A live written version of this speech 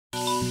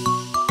Hi,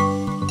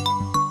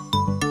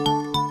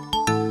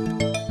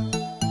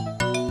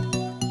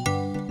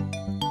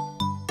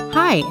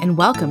 and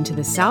welcome to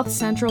the South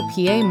Central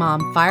PA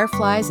Mom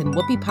Fireflies and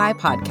Whoopie Pie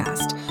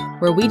podcast,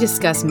 where we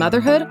discuss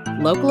motherhood,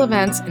 local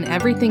events, and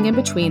everything in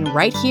between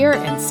right here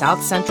in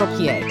South Central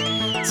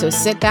PA. So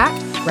sit back,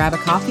 grab a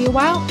coffee a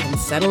while, and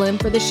settle in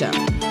for the show.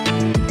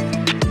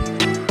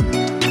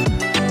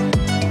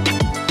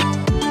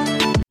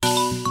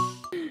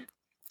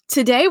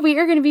 Today, we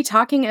are going to be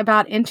talking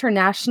about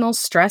International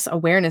Stress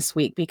Awareness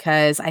Week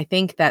because I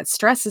think that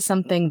stress is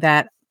something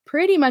that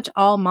pretty much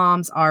all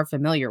moms are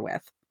familiar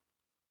with.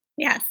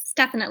 Yes,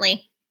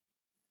 definitely.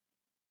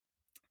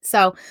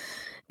 So,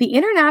 the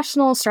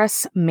International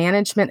Stress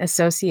Management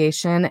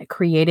Association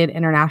created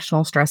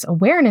International Stress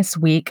Awareness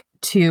Week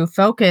to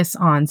focus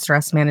on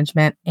stress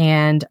management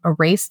and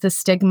erase the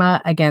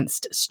stigma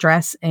against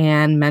stress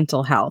and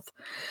mental health.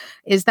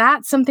 Is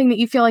that something that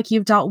you feel like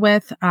you've dealt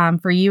with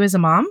for you as a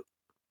mom?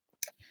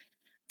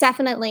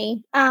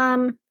 Definitely.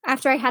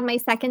 After I had my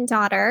second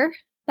daughter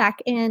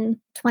back in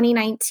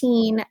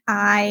 2019,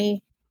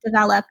 I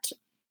developed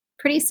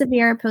pretty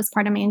severe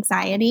postpartum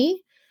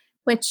anxiety,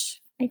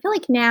 which I feel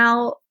like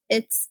now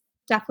it's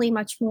definitely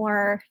much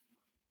more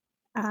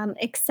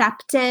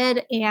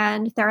accepted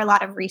and there are a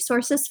lot of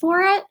resources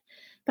for it.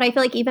 But I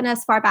feel like even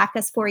as far back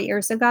as 4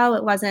 years ago,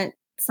 it wasn't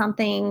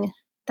something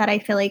that I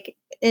feel like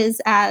is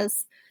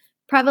as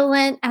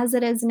prevalent as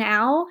it is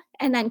now.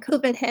 And then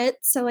COVID hit.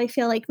 So I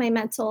feel like my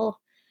mental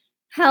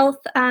health,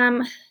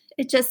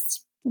 it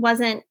just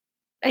wasn't,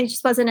 I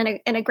just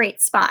wasn't in a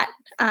great spot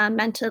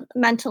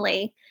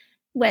mentally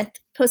with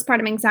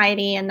postpartum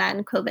anxiety and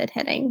then COVID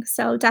hitting.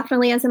 So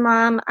definitely as a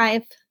mom,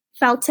 I've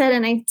felt it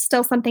and it's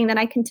still something that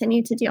I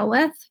continue to deal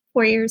with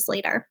 4 years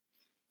later.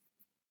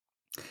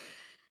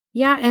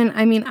 Yeah. And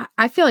I mean,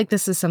 I feel like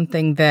this is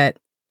something that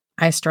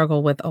I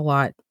struggle with a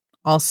lot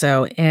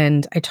also.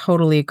 And I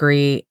totally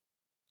agree.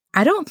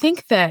 I don't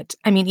think that,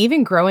 I mean,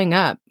 even growing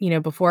up,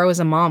 before I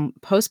was a mom,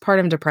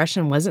 postpartum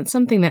depression wasn't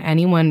something that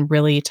anyone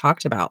really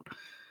talked about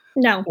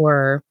No.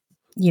 or,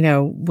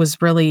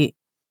 was really,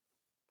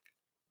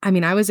 I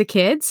mean, I was a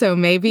kid, so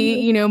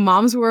maybe,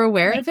 moms were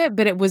aware of it,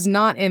 but it was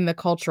not in the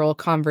cultural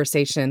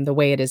conversation the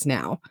way it is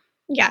now.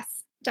 Yes,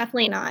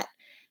 definitely not.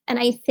 And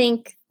I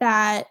think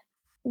that,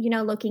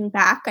 looking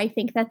back, I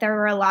think that there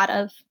were a lot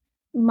of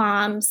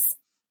moms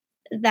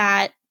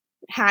that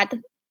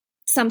had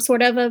some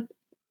sort of a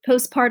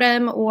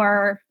postpartum,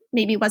 or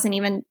maybe wasn't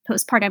even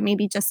postpartum,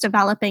 maybe just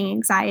developing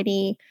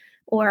anxiety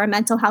or a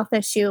mental health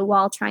issue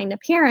while trying to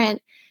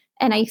parent.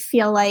 And I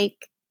feel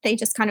like they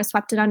just kind of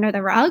swept it under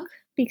the rug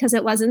because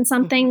it wasn't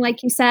something,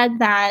 like you said,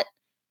 that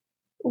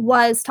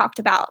was talked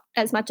about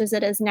as much as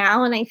it is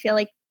now. And I feel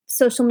like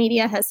social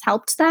media has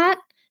helped that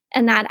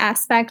and that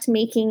aspect,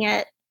 making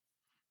it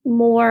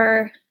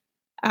more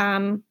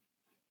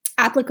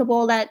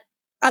applicable that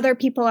other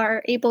people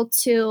are able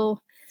to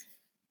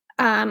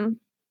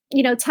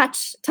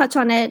touch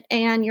on it,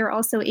 and you're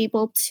also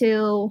able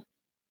to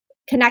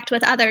connect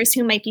with others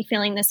who might be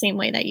feeling the same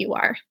way that you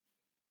are.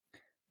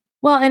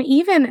 Well, and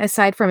even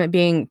aside from it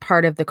being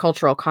part of the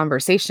cultural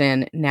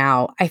conversation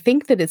now, I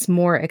think that it's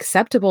more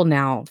acceptable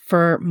now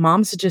for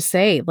moms to just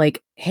say,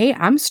 like, hey,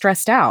 I'm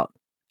stressed out.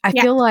 I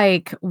Yeah, feel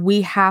like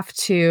we have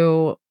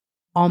to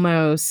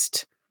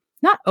almost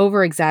not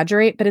over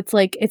exaggerate, but it's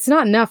like, it's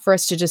not enough for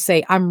us to just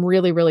say, I'm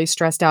really, really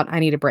stressed out. I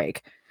need a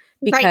break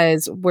right.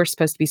 because we're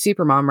supposed to be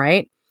super mom,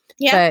 right?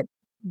 Yeah, But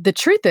the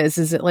truth is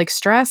that like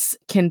stress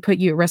can put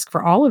you at risk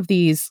for all of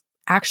these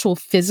actual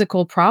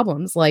physical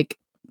problems like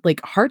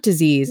heart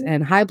disease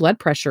and high blood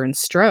pressure and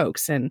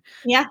strokes and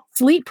yeah,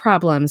 sleep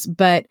problems.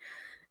 But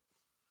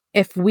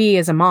if we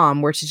as a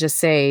mom were to just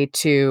say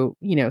to,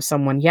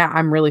 someone, yeah,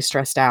 I'm really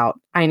stressed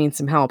out, I need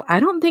some help, I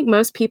don't think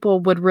most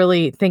people would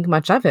really think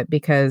much of it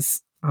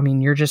because, I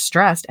mean, you're just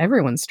stressed.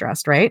 Everyone's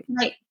stressed, right?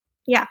 right.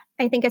 Yeah,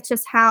 I think it's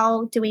just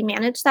how do we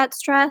manage that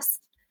stress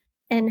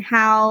and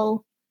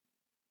how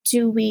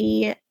do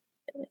we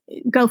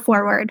go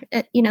forward,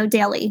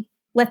 daily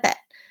with it,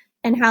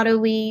 and how do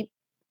we,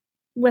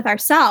 with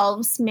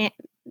ourselves,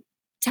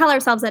 tell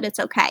ourselves that it's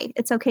okay.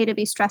 It's okay to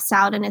be stressed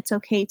out, and it's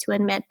okay to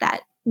admit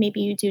that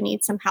maybe you do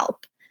need some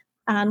help,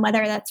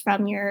 whether that's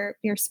from your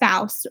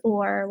spouse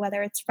or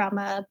whether it's from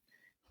a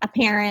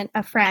parent,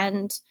 a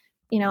friend,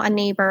 a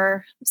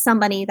neighbor,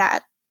 somebody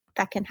that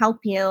can help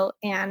you.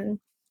 And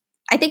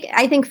I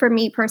think for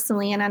me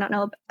personally, and I don't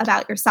know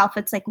about yourself,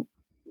 it's like,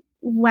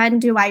 when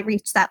do I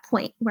reach that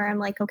point where I'm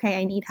like, okay,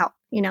 I need help?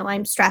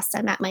 I'm stressed,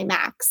 I'm at my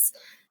max.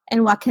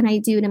 And what can I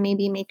do to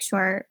maybe make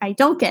sure I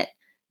don't get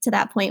to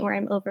that point where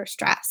I'm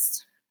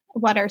overstressed?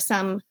 What are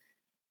some,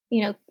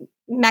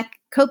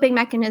 coping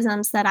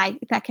mechanisms that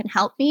can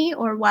help me,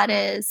 or what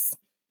is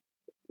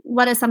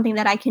something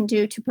that I can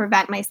do to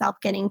prevent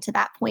myself getting to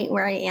that point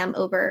where I am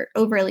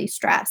overly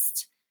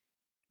stressed?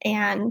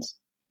 And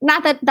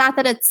not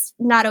that it's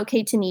not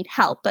okay to need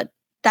help, but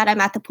that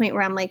I'm at the point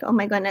where I'm like, oh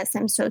my goodness,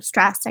 I'm so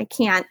stressed. I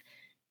can't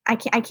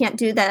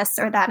do this,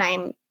 or that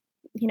I'm,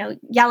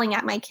 yelling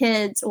at my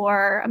kids,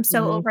 or I'm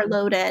so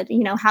overloaded.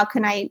 How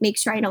can I make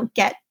sure I don't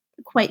get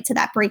quite to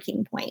that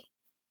breaking point.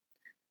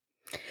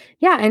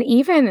 Yeah, and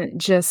even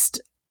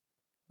just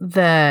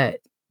the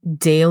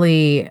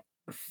daily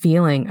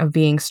feeling of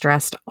being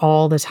stressed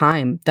all the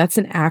time. That's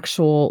an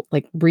actual,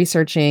 like,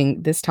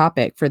 researching this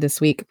topic for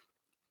this week.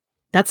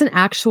 That's an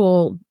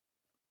actual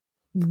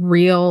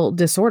real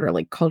disorder,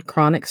 like, called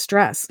chronic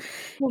stress.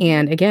 Mhm.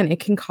 And again, it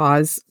can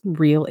cause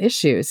real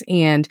issues.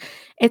 And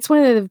it's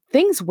one of the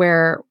things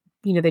where,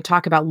 they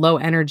talk about low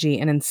energy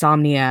and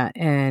insomnia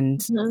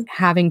and Mhm.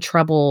 having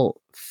trouble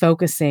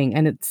focusing.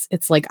 And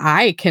it's like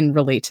I can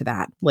relate to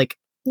that. Like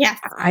Yes.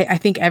 I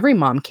think every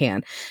mom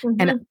can.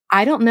 And Mhm.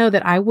 I don't know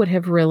that I would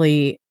have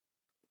really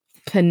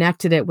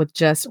connected it with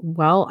just,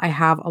 well, I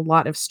have a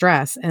lot of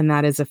stress and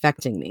that is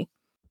affecting me.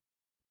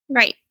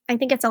 Right. I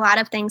think it's a lot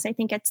of things. I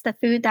think it's the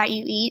food that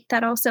you eat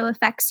that also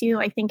affects you.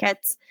 I think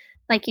it's,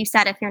 like you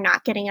said, if you're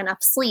not getting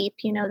enough sleep,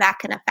 that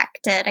can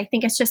affect it. I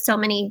think it's just so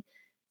many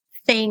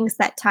things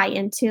that tie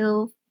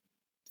into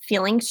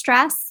feeling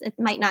stress. It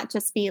might not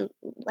just be,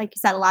 like you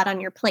said, a lot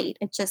on your plate.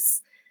 It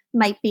just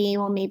might be,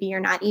 well, maybe you're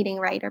not eating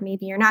right, or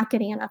maybe you're not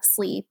getting enough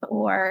sleep,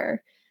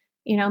 or,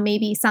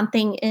 maybe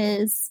something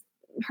is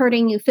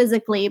hurting you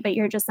physically, but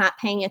you're just not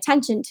paying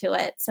attention to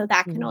it. So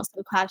that can Mhm.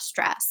 also cause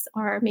stress.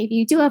 Or maybe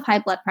you do have high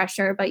blood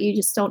pressure, but you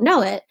just don't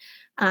know it.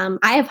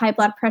 I have high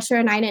blood pressure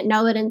and I didn't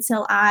know it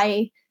until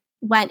I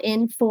went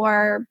in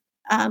for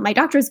my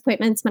doctor's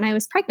appointments when I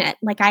was pregnant.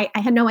 Like I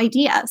had no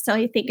idea. So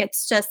I think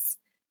it's just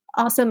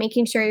also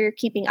making sure you're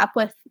keeping up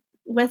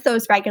with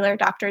those regular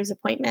doctor's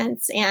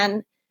appointments,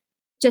 and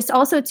just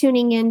also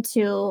tuning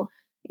into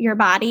your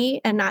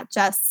body, and not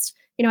just,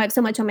 I have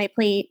so much on my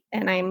plate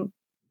and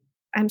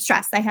I'm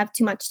stressed. I have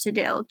too much to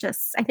do.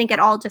 Just I think it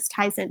all just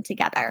ties in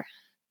together.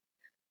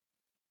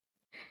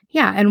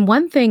 Yeah, and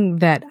one thing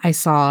that I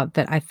saw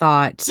that I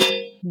thought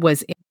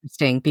was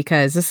interesting,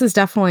 because this is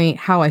definitely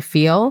how I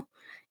feel,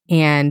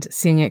 and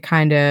seeing it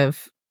kind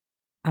of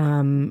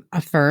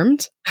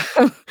affirmed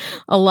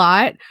a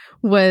lot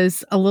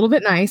was a little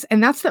bit nice,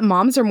 and that's that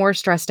moms are more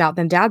stressed out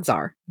than dads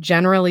are,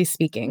 generally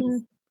speaking.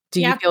 Mm.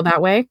 Do you Yeah. feel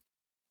that way?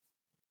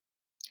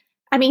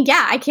 I mean,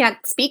 yeah, I can't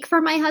speak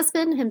for my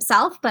husband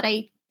himself, but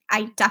I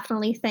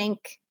definitely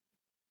think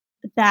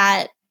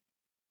that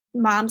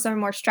moms are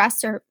more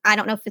stressed, or I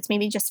don't know if it's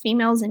maybe just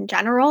females in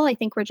general. I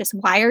think we're just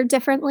wired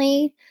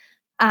differently.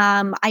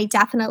 I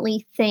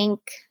definitely think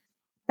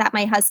that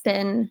my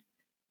husband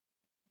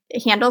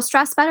handles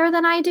stress better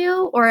than I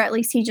do, or at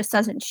least he just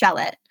doesn't show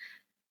it.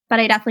 But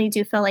I definitely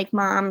do feel like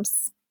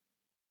moms,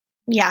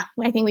 yeah,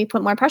 I think we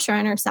put more pressure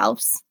on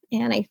ourselves.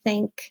 And I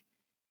think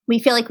we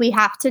feel like we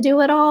have to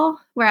do it all.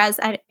 Whereas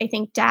I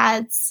think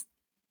dads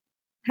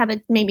have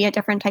maybe a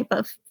different type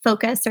of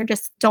focus, or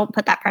just don't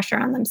put that pressure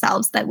on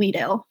themselves that we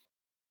do.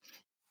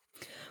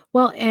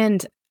 Well,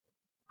 and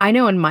I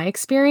know in my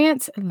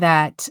experience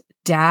that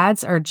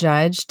dads are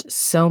judged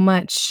so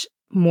much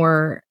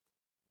more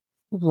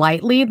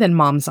lightly than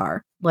moms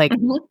are. Like,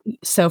 Mhm.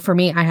 so for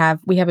me,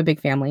 we have a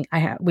big family.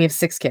 We have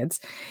 6 kids.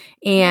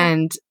 Yeah,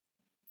 And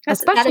that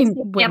especially is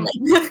big when family.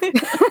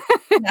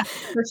 Yeah,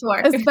 for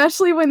sure.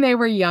 especially when they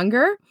were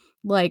younger,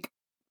 like,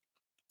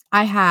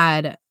 I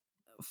had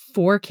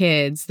 4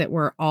 kids that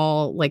were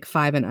all, like,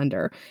 5 and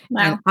under,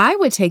 and Wow. I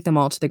would take them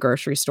all to the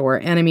grocery store,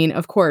 and I mean,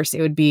 of course,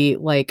 it would be,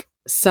 like,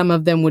 some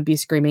of them would be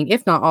screaming,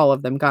 if not all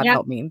of them, God Yep.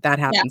 help me, that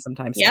Yep. happens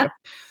sometimes too. Yep.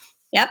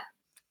 Yep.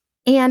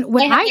 And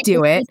when I had I my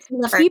do it, groceries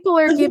delivered. people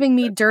are giving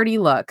me dirty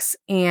looks,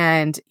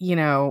 and,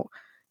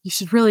 you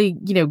should really,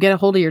 get a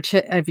hold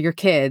of your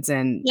kids,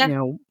 and, Yep.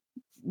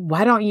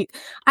 why don't you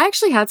I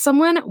actually had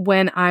someone,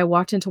 when I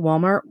walked into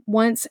Walmart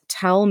once,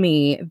 tell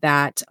me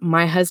that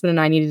my husband and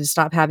I needed to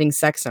stop having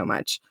sex so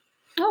much.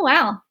 Oh,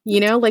 wow. That's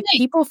Like, really nice.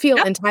 people feel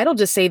Yep, entitled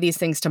to say these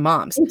things to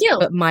moms, they do.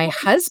 but my Well, even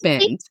complete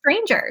husband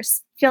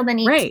strangers feel the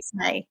need to right.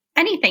 say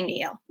anything to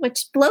you,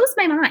 which blows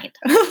my mind.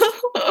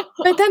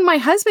 But then my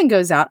husband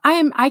goes out.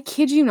 I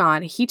kid you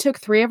not, he took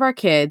 3 of our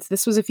kids,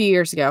 this was a few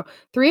years ago,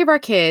 3 of our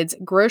kids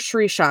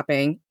grocery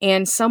shopping,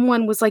 and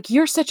someone was like,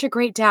 "You're such a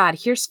great dad.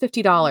 Here's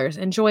 $50.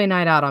 Enjoy a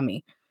night out on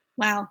me."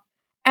 Wow.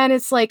 And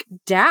it's like,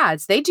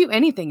 dads, they do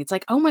anything. It's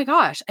like, "Oh my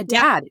gosh, a Yep.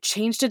 dad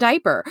changed a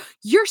diaper.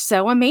 You're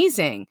so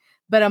amazing."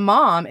 But a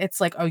mom,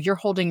 it's like, "Oh, you're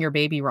holding your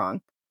baby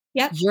wrong.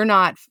 Yep.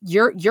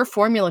 You're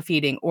formula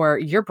feeding, or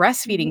you're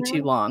breastfeeding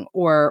too Mhm. long,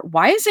 or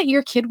why isn't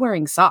your kid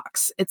wearing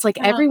socks?" It's like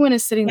Uh, everyone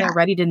is sitting yeah. there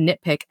ready to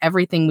nitpick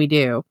everything we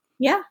do.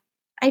 Yeah.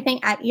 I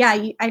think yeah,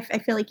 I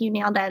feel like you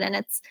nailed it, and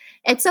it's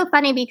so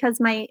funny because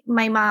my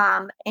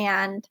mom,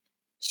 and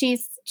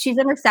she's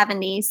in her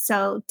 70s,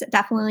 so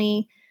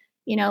definitely,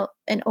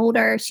 an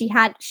older. She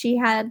had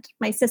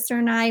my sister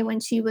and I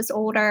when she was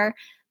older,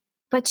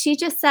 but she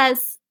just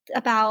says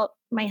about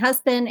my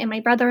husband and my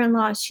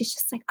brother-in-law, she's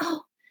just like,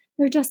 "Oh,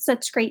 they're just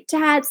such great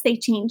dads. They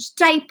change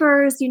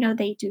diapers,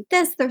 they do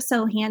this, they're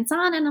so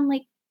hands-on." And I'm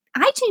like,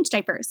 "I change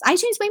diapers. I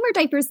change way more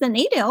diapers than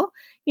they do."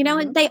 And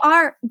Mhm. they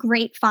are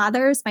great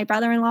fathers, my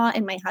brother-in-law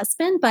and my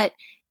husband, but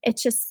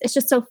it's just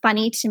so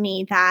funny to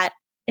me that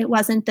it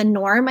wasn't the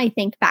norm, I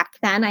think, back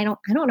then. I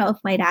don't know if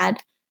my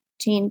dad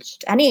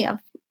changed any of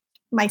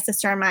my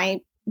sister and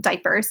my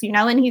diapers,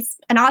 and he's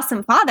an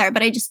awesome father,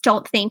 but I just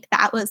don't think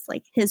that was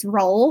like his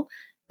role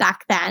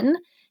back then.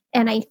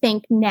 And I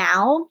think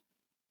now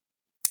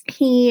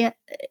he,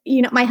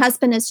 my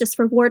husband is just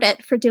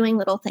rewarded for doing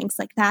little things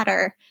like that.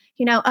 Or,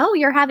 oh,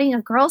 you're having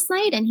a girls'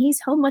 night and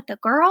he's home with the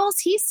girls.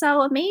 He's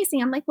so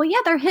amazing. I'm like, well, yeah,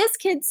 they're his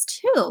kids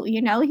too.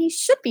 He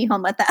should be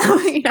home with them.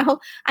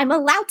 I'm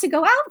allowed to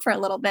go out for a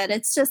little bit.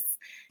 It's Mhm.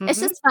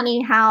 just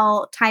funny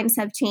how times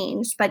have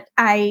changed, but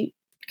I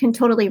can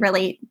totally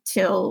relate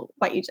to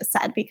what you just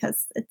said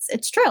because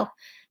it's true.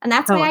 And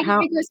that's why Oh, I get how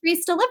my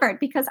groceries delivered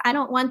because I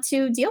don't want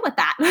to deal with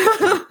that.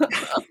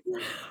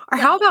 or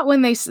So, how about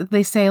when they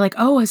say like,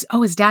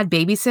 is dad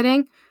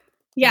babysitting?"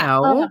 yeah.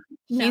 No,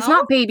 he's No,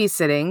 not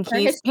babysitting, they're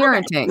he's his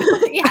parenting.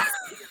 children. Yes.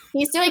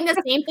 He's doing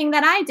the same thing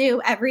that I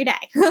do every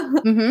day.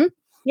 Mhm.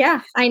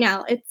 Yeah, I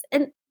know.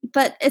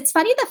 But it's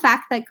funny the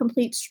fact that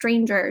complete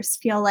strangers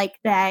feel like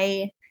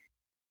they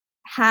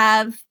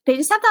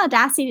just have the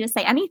audacity to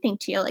say anything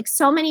to you. Like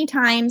so many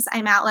times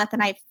I'm out with,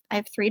 and I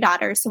have 3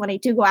 daughters, so when I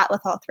do go out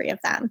with all 3 of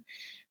them,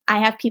 I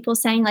have people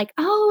saying like,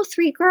 "Oh,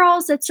 3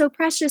 girls, that's so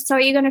precious. So are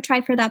you gonna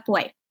try for that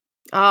boy?"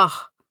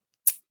 Oh,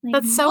 Like,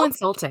 that's so nope,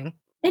 insulting.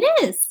 it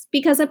is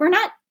because if we're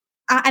not.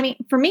 I mean,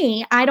 for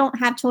me, I don't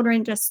have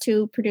children just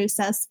to produce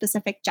a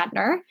specific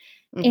gender,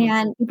 Mhm.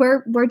 and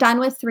we're done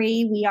with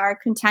 3. We are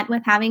content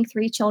with having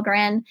 3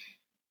 children.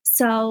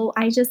 So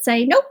I just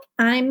say, nope,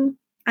 I'm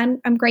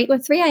great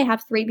with 3. I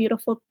have 3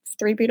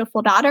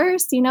 beautiful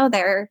daughters.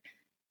 They're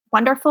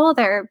wonderful,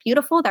 they're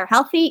beautiful, they're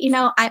healthy.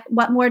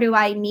 What more do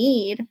I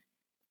need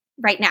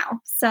right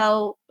now?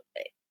 So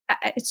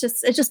it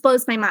just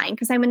blows my mind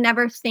because I would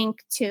never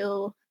think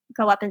to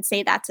go up and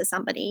say that to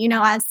somebody,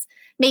 as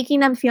making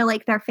them feel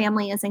like their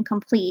family is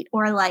incomplete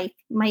or like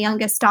my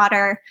youngest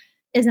daughter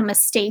is a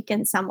mistake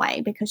in some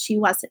way because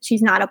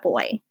she's not a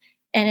boy.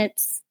 And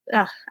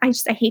I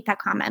hate that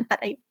comment, but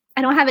I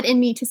don't have it in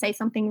me to say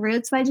something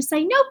rude. So I just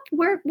say, nope,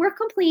 we're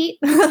complete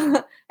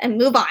and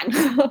move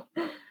on.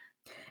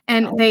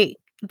 And So,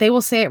 they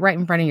will say it right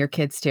in front of your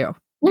kids too.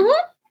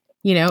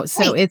 mhm,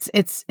 So right.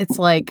 it's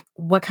like,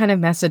 what kind of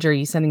message are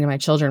you sending to my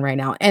children right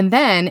now? And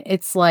then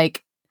it's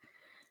like,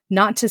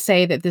 not to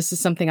say that this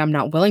is something I'm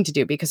not willing to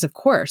do, because of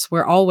course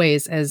we're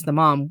always, as the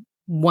mom,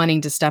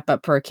 wanting to step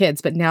up for our kids.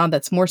 But now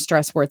that's more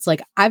stress where it's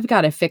like, I've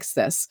got to fix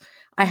this.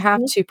 I have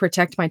Mhm, to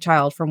protect my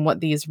child from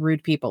what these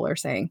rude people are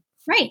saying.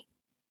 right.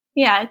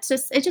 Yeah,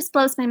 it just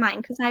blows my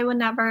mind because I would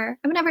never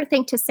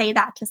think to say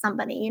that to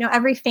somebody.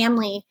 Every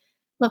family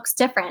looks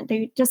different.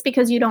 Just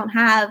because you don't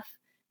have,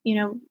 you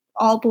know,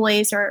 all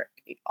boys or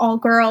all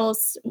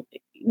girls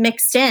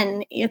mixed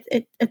in,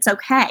 it's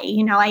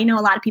okay. I know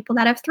a lot of people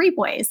that have 3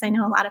 boys. I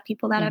know a lot of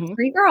people that have Mhm.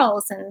 3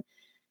 girls, and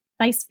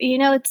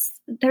it's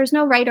there's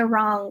no right or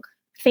wrong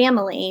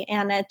family,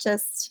 and it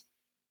just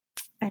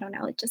I don't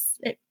know.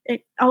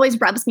 It always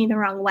rubs me the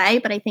wrong way,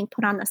 but I think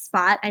put on the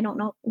spot, I don't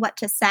know what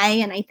to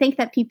say, and I think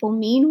that people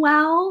mean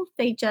well.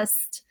 It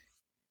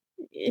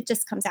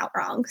just comes out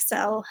wrong.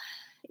 So,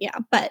 yeah,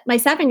 but my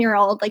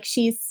 7-year-old, like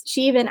she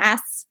even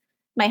asked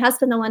my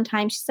husband the one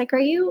time, she's like, "Are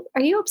you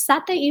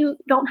upset that you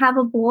don't have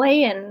a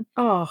boy?" And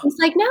Oh, he's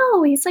like,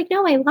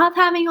 "No, I love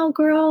having all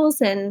girls."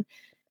 And it's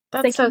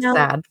that's like, so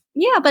sad.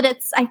 yeah, but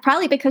it's I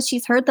probably because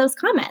she's heard those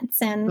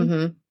comments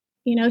and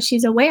Mhm.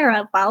 she's aware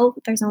of, well,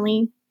 there's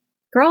only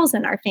girls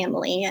in our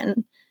family.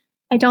 And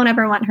I don't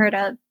ever want her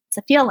to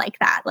feel like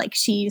that, like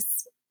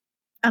she's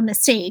a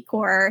mistake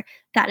or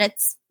that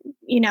it's,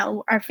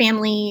 our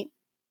family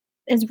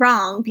is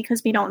wrong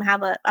because we don't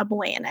have a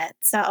boy in it.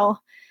 So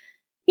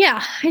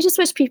yeah, I just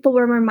wish people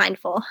were more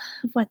mindful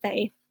of what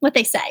they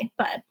say.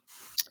 But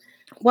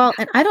Well,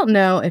 and I don't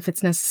know if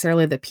it's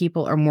necessarily that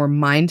people are more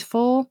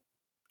mindful,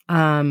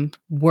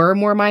 were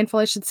more mindful,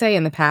 I should say,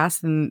 in the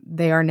past than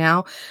they are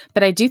now.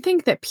 But I do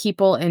think that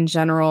people in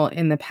general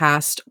in the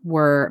past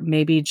were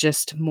maybe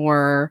just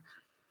more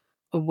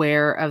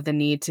aware of the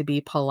need to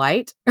be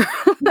polite.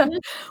 mhm,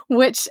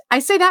 Which I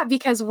say that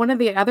because one of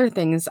the other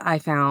things I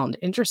found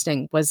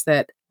interesting was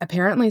that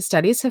apparently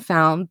studies have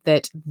found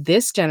that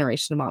this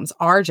generation of moms,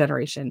 our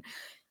generation,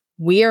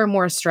 we are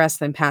more stressed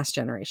than past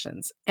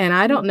generations. And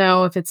I don't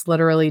know if it's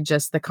literally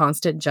just the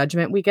constant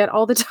judgment we get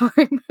all the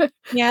time,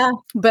 yeah,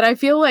 but I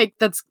feel like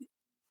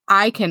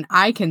I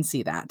can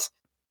see that.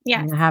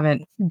 yes, I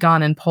haven't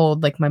gone and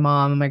pulled like my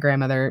mom and my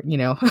grandmother.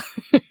 yeah,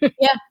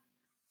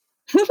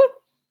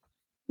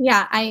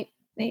 yeah. I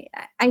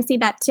see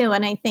that too,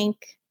 and I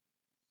think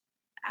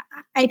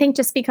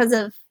just because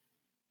of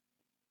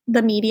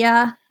the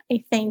media,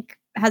 I think,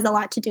 has a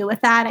lot to do with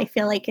that. I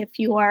feel like if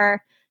you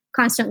are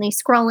constantly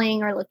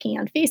scrolling or looking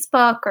on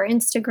Facebook or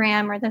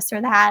Instagram or this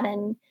or that,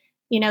 and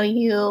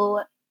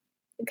you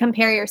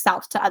compare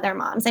yourself to other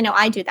moms. I know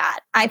I do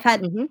that. I've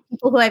had Mhm.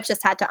 people who I've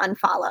just had to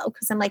unfollow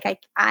because I'm like,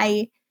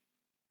 I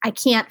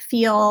can't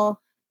feel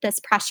this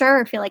pressure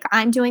or feel like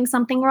I'm doing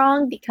something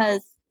wrong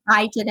because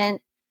I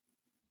didn't,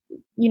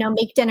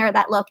 make dinner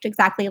that looked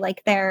exactly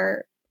like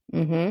their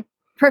Mhm.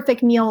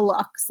 perfect meal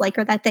looks like,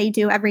 or that they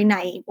do every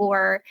night,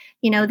 or,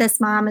 this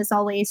mom is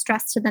always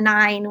dressed to the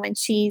nine when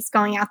she's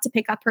going out to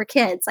pick up her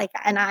kids. Like,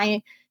 and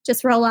I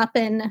just roll up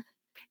in,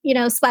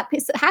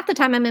 sweatpants. Half the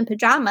time I'm in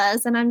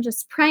pajamas and I'm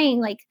just praying,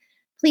 like,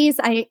 please,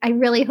 I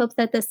really hope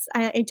that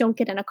I don't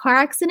get in a car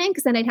accident,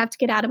 because then I'd have to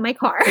get out of my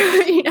car.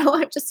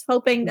 I'm just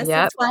hoping this is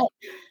Yep. what,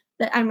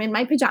 that I'm in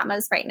my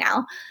pajamas right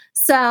now.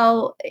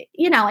 So,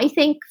 I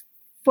think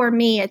for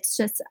me, it's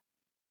just,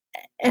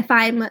 if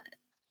I'm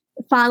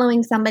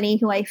following somebody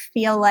who I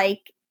feel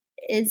like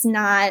is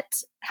not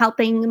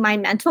helping my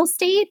mental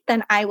state,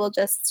 then I will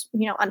just,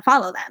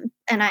 unfollow them.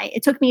 And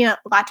it took me a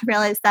lot to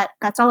realize that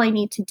that's all I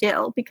need to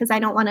do, because I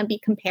don't want to be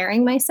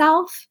comparing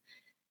myself.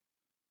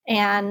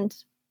 And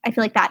I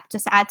feel like that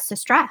just adds to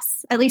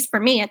stress. At least for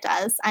me, it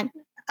does.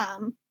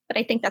 But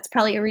I think that's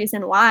probably a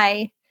reason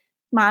why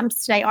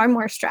moms today are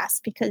more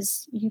stressed,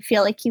 because you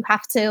feel like you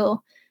have to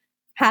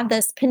have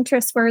this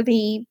Pinterest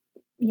worthy,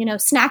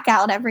 snack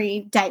out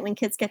every day when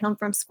kids get home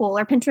from school,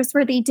 or Pinterest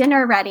worthy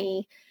dinner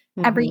ready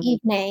every Mhm.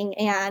 evening.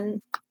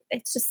 And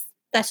that's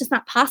just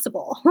not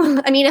possible.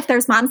 I mean, if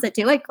there's moms that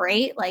do it,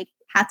 great, like,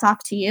 hats off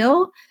to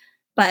you.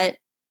 But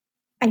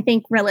I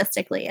think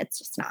realistically, it's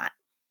just not.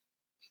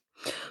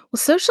 Well,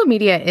 social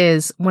media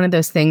is one of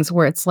those things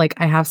where it's like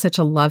I have such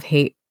a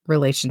love-hate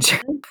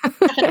relationship. Mhm.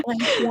 Definitely.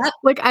 Yep.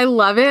 Like, I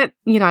love it,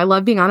 I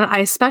love being on it. I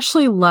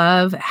especially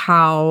love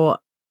how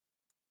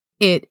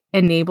it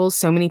enables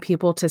so many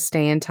people to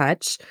stay in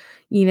touch.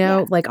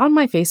 Yes. Like on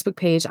my Facebook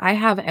page, I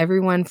have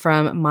everyone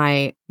from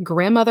my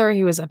grandmother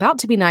who is about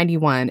to be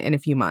 91 in a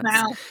few months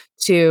Wow.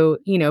 to,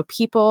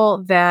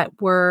 people that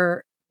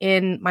were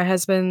in my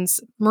husband's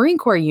Marine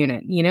Corps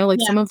unit, like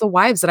Yeah. some of the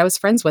wives that I was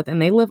friends with, and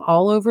they live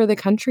all over the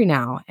country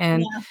now.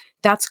 And Yeah.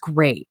 that's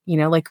great.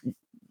 Like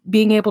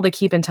being able to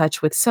keep in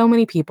touch with so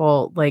many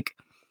people, like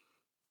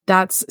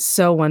that's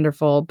so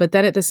wonderful. But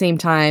then at the same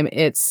time,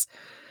 it's,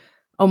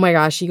 oh my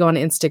gosh, you go on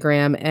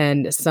Instagram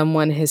and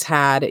someone has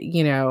had,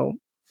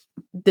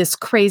 this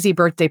crazy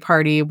birthday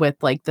party with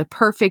like the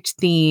perfect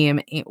theme,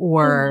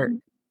 or,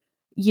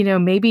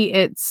 Mhm. maybe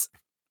it's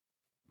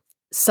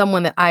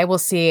someone that I will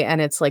see and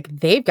it's like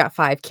they've got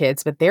 5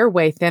 kids, but they're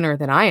way thinner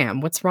than I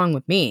am. What's wrong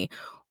with me?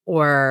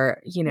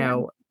 Or,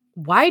 Yeah.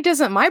 why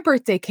doesn't my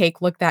birthday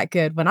cake look that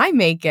good when I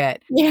make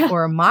it? Yeah.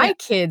 Or Yeah. my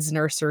kid's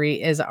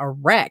nursery is a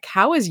wreck.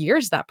 How is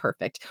yours that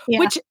perfect? Yeah.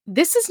 Which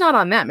this is not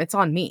on them, it's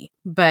on me.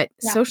 But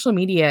Yeah. social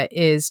media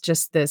is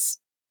just this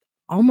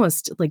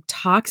almost like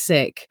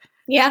toxic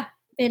Yeah.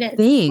 It is.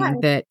 thing Yeah.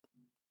 that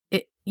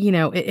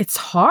it's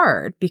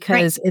hard Right.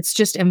 because it's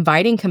just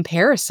inviting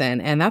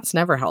comparison, and that's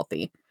never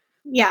healthy.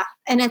 Yeah,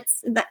 and it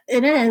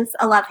is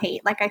a love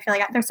hate. Like, I feel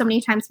like there's so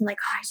many times I'm like,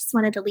 oh, I just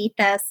want to delete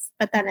this,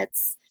 but then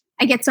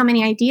I get so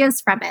many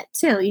ideas from it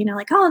too.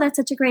 Like, oh, that's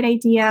such a great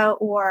idea,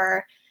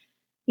 or,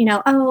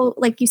 oh,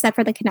 like you said,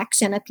 for the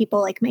connection of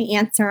people, like my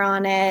aunts are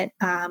on it.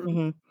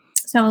 Mhm.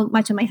 So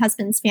much of my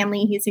husband's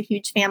family, he's a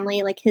huge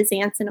family. Like, his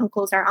aunts and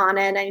uncles are on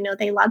it. I know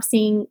they love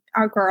seeing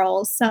our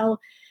girls. So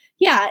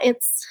yeah,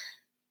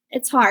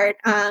 it's hard.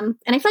 And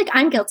I feel like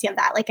I'm guilty of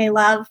that. Like, I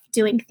love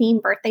doing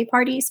themed birthday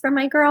parties for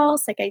my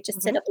girls. Like, I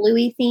just did Mhm. a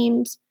Bluey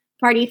themed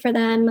party for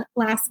them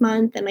last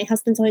month. And my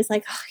husband's always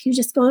like, oh, you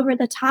just go over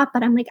the top.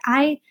 But I'm like,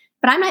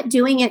 but I'm not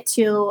doing it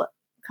to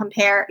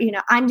compare,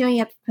 I'm doing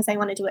it because I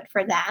want to do it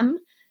for them.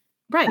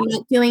 I'm Right.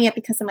 not doing it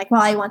because I'm like,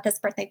 well, I want this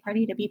birthday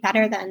party to be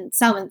better than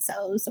so and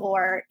so's,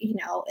 or,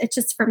 it's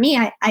just for me,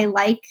 I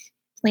like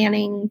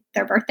planning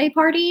their birthday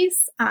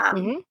parties.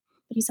 Mhm.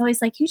 But he's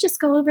always like, you just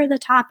go over the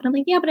top. And I'm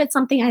like, yeah, but it's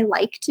something I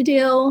like to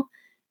do.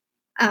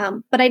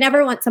 But I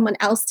never want someone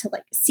else to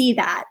like see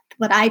that,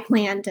 what I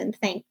planned, and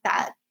think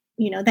that,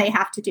 they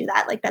have to do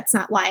that. Like, that's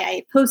not why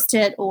I post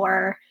it,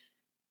 or,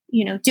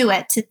 do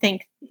it to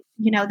think,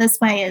 this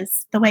way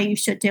is the way you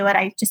should do it.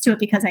 I just do it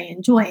because I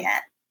enjoy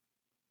it.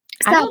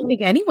 I don't So,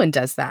 think anyone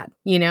does that,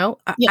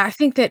 I yeah. I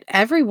think that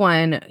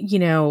everyone,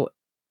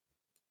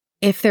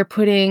 if they're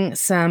putting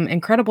some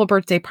incredible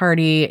birthday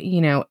party,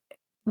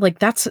 like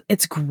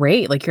it's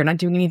great, like you're not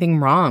doing anything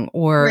wrong,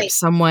 or Right.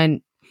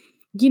 someone,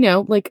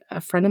 like a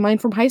friend of mine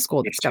from high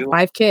school that's got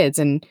 5 kids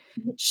and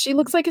she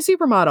looks like a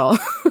supermodel.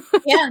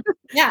 Yeah.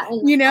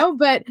 Yeah.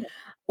 But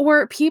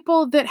or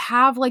people that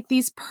have like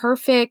these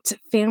perfect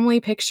family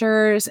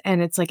pictures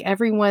and it's like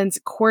everyone's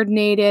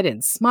coordinated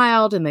and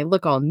smiled and they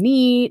look all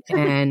neat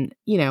and,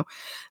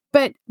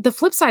 but the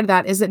flip side of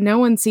that is that no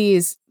one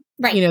sees,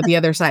 Right. the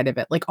other side of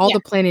it. Like all Yeah.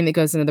 the planning that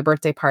goes into the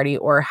birthday party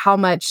or how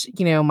much,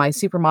 my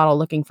supermodel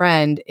looking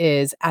friend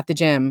is at the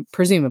gym,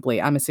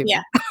 presumably, I'm Yeah. assuming.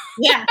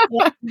 Yeah.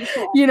 Yeah. For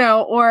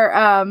sure.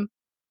 Or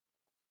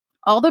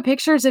all the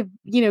pictures of,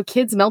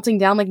 kids melting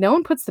down, like no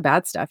one puts the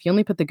bad stuff. You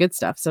only put the good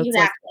stuff. So it's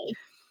like, Exactly.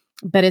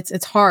 but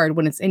it's hard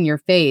when it's in your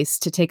face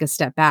to take a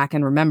step back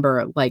and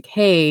remember like,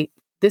 hey,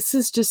 this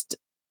is just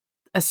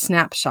a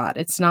snapshot.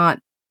 It's not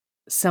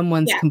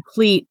someone's Yeah.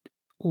 complete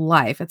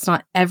life. It's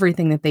not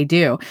everything that they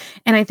do.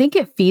 And I think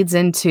it feeds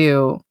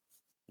into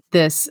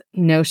this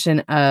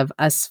notion of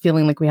us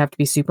feeling like we have to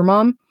be super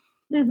mom,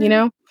 you Hmm.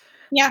 know?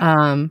 Yeah.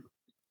 Um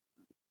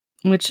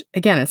which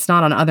again, it's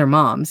not on other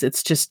moms.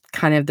 It's just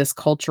kind of this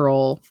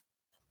cultural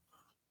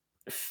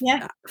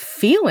Yeah.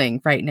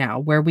 feeling right now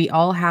where we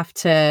all have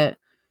to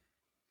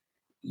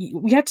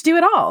we have to do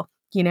it all.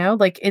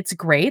 Like it's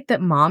great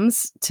that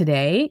moms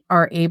today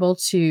are able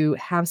to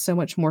have so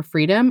much more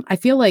freedom. I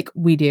feel like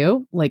we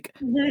do. Like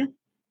Mhm.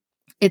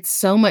 it's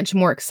so much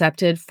more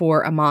accepted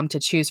for a mom to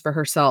choose for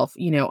herself,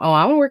 oh,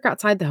 I want to work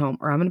outside the home,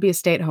 or I'm going to be a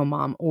stay-at-home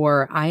mom,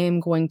 or I am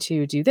going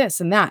to do this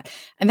and that.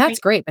 And that's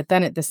Right. great. But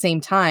then at the same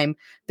time,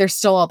 there's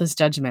still all this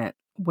judgment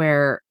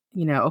where,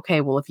 okay,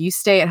 well, if you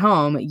stay at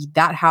home,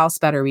 that house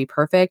better be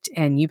perfect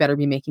and you better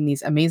be making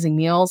these amazing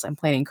meals and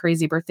planning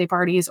crazy birthday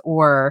parties,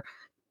 or,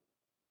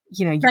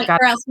 you've Right. got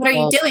Or else what are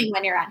you people. doing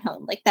when you're at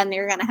home? Like then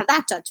you're gonna have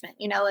that judgment.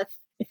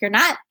 If you're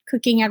not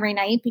cooking every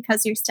night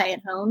because you stay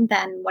at home,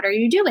 then what are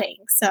you doing?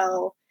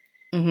 So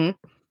Mhm,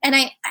 and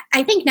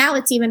I think now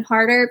it's even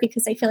harder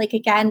because I feel like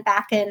again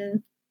back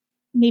in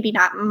maybe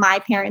not my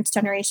parents'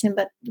 generation,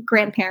 but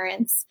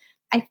grandparents,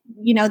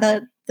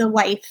 the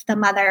wife, the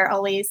mother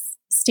always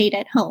stayed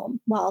at home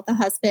while the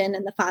husband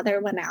and the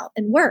father went out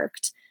and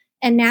worked.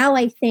 And now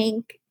I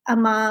think a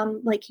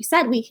mom, like you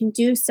said, we can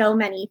do so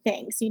many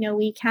things.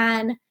 We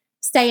can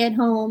stay at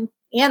home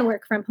and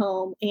work from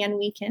home, and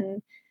we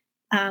can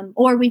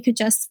or we could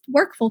just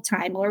work full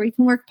time, or we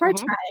can work part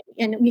mhm, time,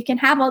 and we can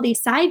have all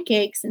these side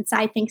gigs and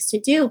side things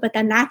to do. But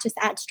then that just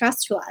adds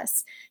stress to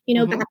us.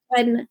 mhm, Back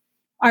when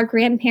our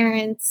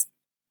grandparents,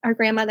 our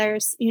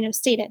grandmothers,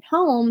 stayed at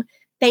home,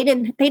 they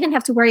didn't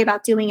have to worry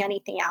about doing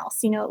anything else.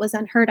 It was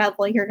unheard of.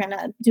 Well, you're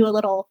gonna do a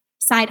little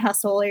side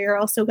hustle, or you're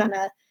also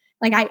gonna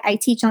like I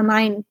teach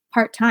online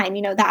part time.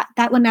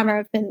 That would never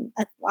have been.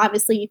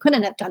 Obviously, you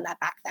couldn't have done that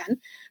back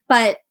then,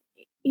 but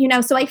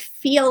so I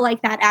feel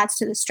like that adds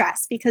to the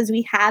stress because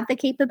we have the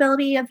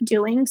capability of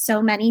doing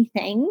so many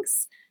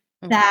things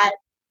mhm, that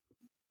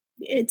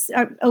it's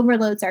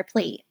overloads our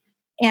plate.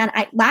 And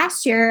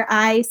last year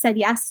I said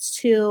yes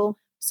to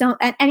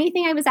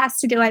anything I was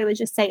asked to do, I would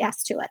just say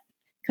yes to it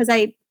because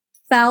I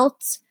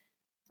felt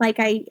like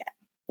I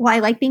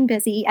like being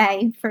busy.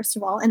 A First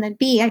of all, and then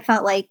B, I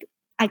felt like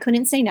I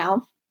couldn't say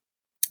no.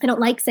 I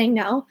don't like saying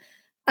no.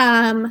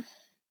 Um,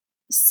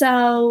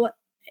 so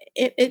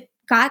it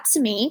got to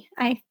me.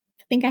 I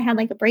think I had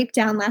like a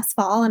breakdown last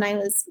fall and I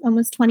was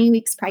almost 20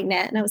 weeks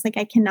pregnant and I was like,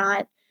 I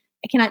cannot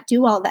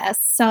do all this.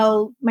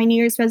 So my New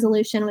Year's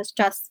resolution was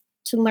just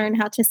to learn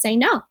how to say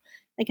no.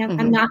 Like I'm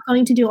mhm, not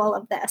going to do all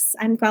of this.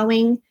 I'm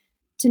going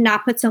to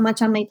not put so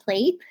much on my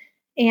plate.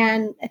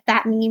 And if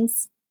that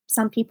means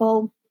some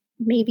people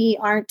maybe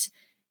aren't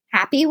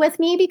happy with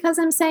me because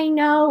I'm saying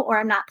no or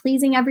I'm not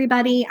pleasing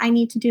everybody, I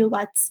need to do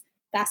what's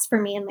best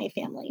for me and my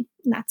family.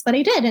 And that's what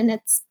I did. And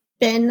it's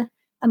been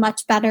a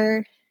much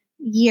better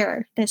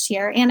year this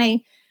year. And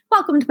I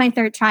welcomed my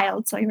third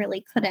child, so I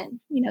really couldn't,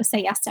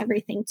 say yes to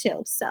everything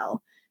too.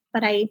 So,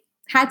 but I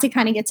had to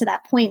kind of get to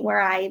that point where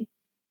I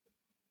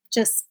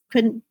just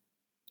couldn't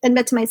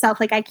admit to myself,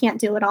 like, I can't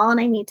do it all and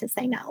I need to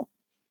say no,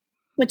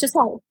 which is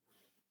hard.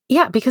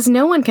 yeah, because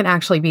no one can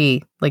actually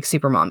be like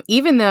super mom,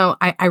 even though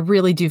I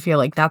really do feel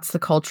like that's the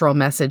cultural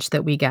message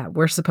that we get.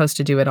 We're supposed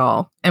to do it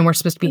all and we're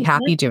supposed to be Mhm.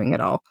 happy doing it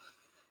all.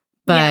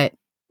 Yeah. But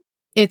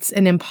it's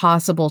an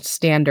impossible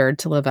standard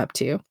to live up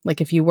to.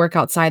 Like if you work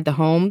outside the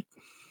home,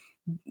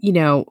 you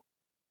know,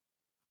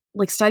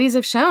 like studies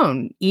have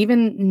shown,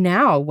 even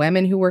now,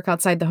 women who work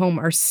outside the home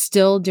are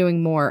still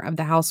doing more of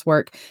the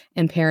housework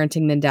and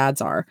parenting than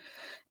dads are.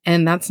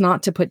 And that's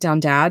not to put down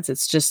dads.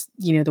 It's just,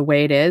 the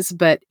way it is.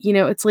 But,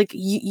 it's like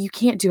you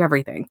can't do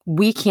everything.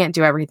 We can't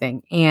do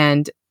everything.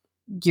 And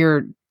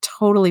you're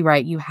totally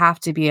right. You have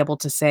to be able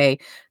to say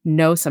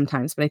no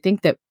sometimes. But I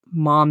think that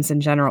moms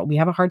in general, we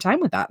have a hard time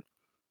with that.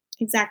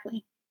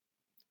 Exactly.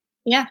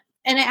 Yeah.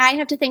 And I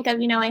have to think of,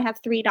 I have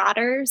 3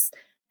 daughters.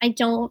 I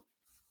don't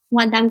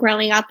want them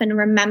growing up and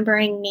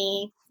remembering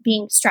me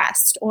being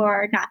stressed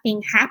or not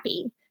being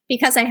happy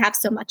because I have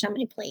so much on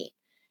my plate.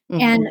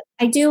 Mhm, And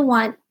I do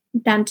want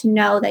them to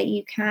know that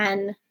you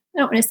can, I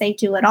don't want to say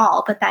do it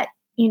all, but that,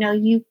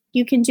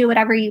 you can do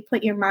whatever you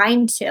put your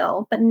mind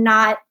to, but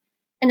not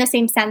in the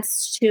same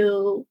sense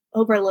to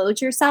overload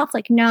yourself.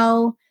 Like,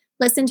 no,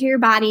 listen to your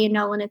body and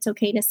know when it's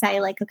okay to say,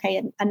 like,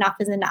 okay, enough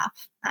is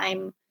enough.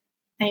 I'm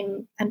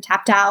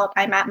tapped out.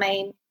 I'm at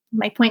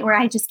my point where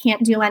I just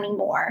can't do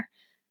anymore.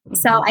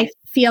 So mhm, I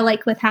feel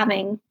like with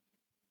having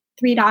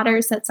 3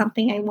 daughters, that's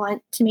something I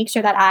want to make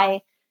sure that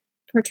I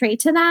portray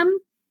to them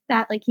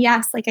that like,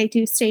 yes, like I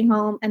do stay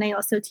home and I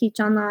also teach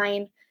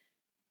online,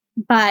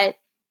 but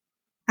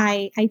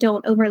I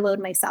don't overload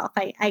myself.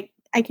 I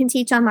can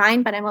teach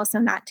online, but I'm also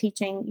not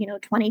teaching,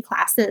 20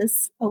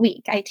 classes a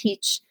week. I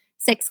teach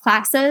 6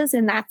 classes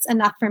and that's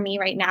enough for me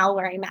right now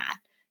where I'm at.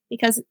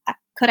 Because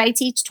could I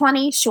teach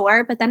 20?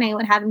 Sure, but then I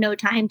would have no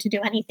time to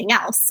do anything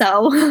else.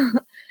 So,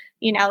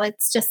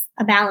 it's just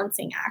a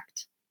balancing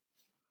act.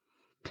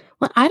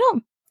 Well, I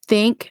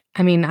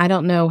mean, I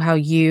don't know how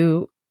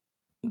you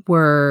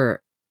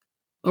were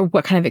or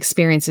what kind of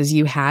experiences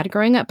you had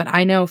growing up, but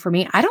I know for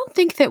me, I don't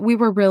think that we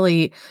were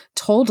really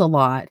told a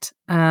lot,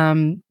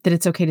 that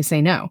it's okay to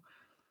say no.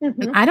 And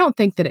Mhm. I don't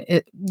think that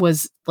it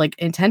was, like,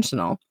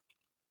 intentional,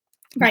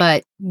 Right.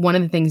 but one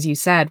of the things you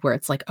said where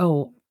it's like,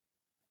 "Oh,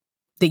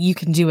 that you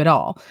can do it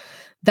all."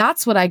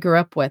 That's what I grew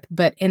up with,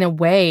 but in a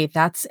way,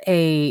 that's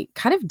a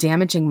kind of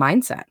damaging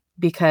mindset It is.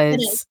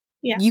 because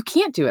Yeah. you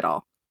can't do it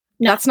all.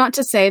 No. That's not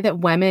to say that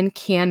women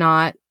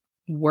cannot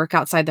work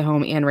outside the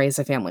home and raise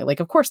a family. Like,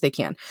 of course they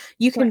can.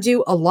 You can Sure.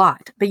 do a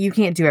lot, but you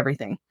can't do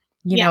everything.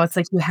 It's Yes.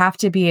 like you have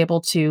to be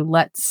able to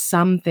let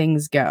some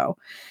things go.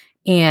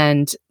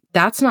 And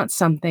that's not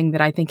something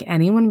that I think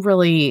anyone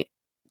really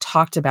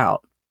talked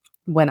about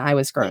when I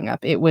was Right. growing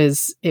up. It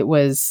was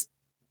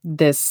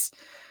this,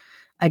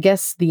 I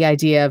guess, the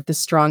idea of the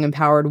strong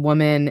empowered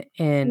woman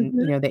in,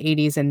 Mhm. the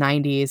 80s and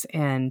 90s,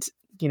 and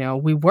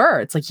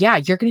it's like, yeah,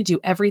 you're going to do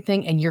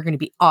everything and you're going to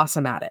be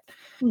awesome at it.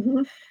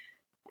 Mhm.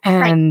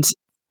 Right. And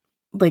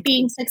like,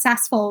 Being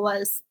successful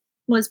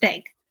was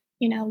big.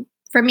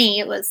 For me,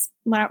 it was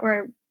when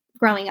we're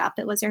growing up,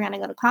 it was you're gonna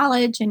go to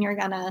college and you're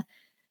gonna,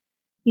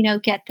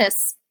 get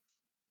this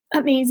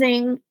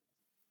amazing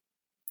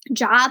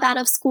job out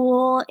of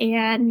school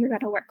and you're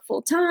gonna work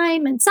full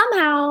time and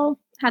somehow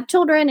have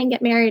children and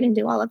get married and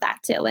do all of that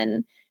too.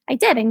 And I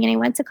did. And I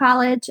went to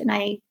college and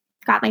I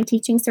got my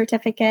teaching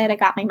certificate. I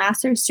got my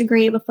master's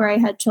degree before I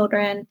had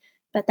children.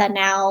 But then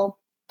now,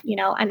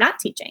 I'm not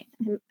teaching.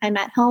 I'm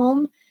at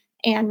home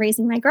and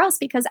raising my girls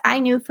because I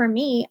knew for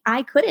me,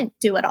 I couldn't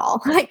do it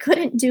all. I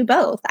couldn't do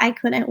both. I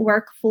couldn't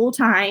work full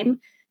time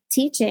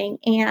teaching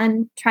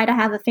and try to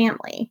have a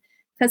family.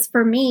 Because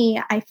for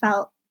me, I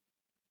felt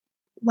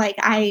like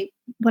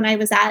when I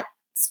was at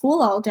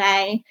school all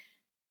day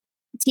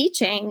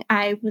teaching,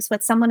 I was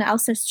with someone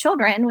else's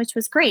children, which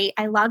was great.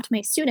 I loved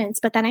my students,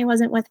 but then I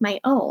wasn't with my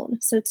own.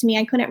 So to me,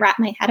 I couldn't wrap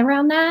my head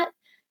around that.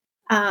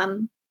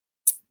 Um,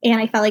 and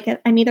I felt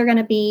like I'm either going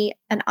to be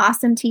an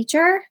awesome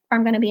teacher or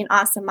I'm going to be an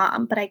awesome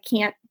mom, but I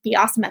can't be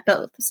awesome at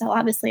both. So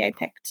obviously, I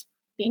picked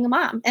being a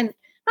mom. And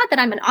not that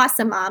I'm an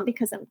awesome mom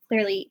because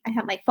I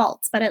have my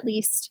faults, but at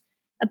least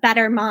a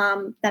better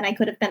mom than I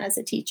could have been as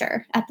a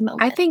teacher at the I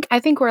moment. think I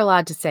think we're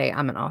allowed to say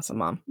I'm an awesome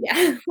mom.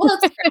 Yeah. Well,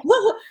 that's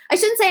true. I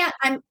shouldn't say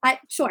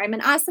sure, I'm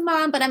an awesome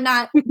mom, but I'm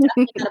definitely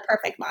not a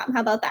perfect mom.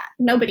 How about that?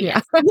 Nobody Yeah.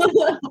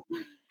 is.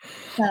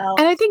 So,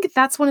 And I think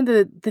that's one of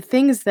the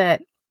things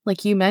that,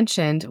 like you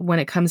mentioned, when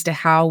it comes to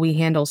how we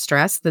handle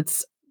stress,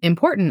 that's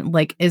important.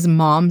 Like, as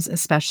moms,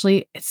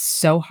 especially, it's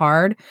so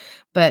hard,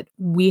 but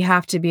we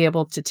have to be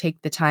able to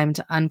take the time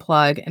to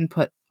unplug and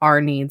put our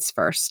needs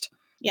first.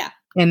 yeah.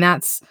 And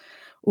that's,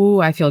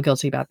 ooh, I feel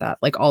guilty about that,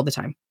 like, all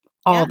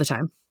Yeah. the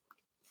time,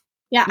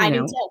 Yeah, you I do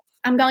know? too.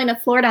 I'm going to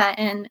Florida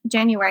in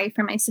January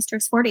for my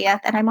sister's 40th,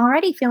 and I'm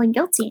already feeling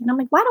guilty. And I'm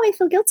like, why do I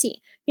feel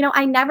guilty?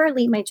 I never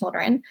leave my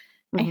children.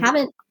 I Mhm.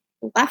 haven't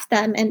left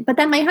them. But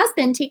then my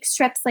husband takes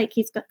trips, like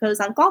goes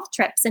on golf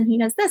trips and he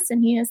does this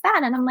and he does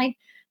that. And I'm like,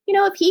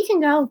 if he can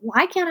go,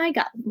 why can't I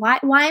go? Why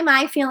am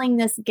I feeling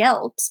this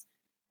guilt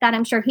that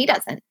I'm sure he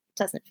doesn't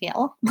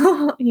feel?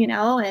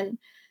 And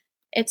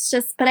it's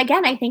just, but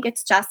again, I think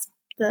it's just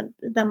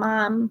the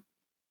mom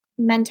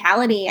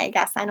mentality, I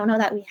guess. I don't know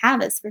that we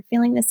have is we're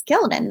feeling this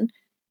guilt and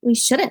we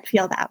shouldn't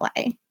feel that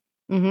way.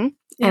 Mhm.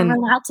 We're And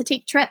allowed to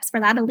take trips. We're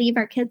allowed to leave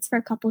our kids for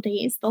a couple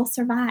days. They'll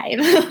survive.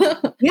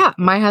 yeah,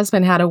 my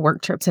husband had a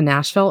work trip to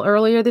Nashville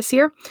earlier this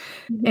year,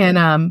 Mhm.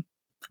 and,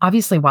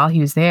 obviously, while he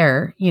was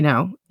there,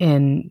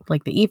 in,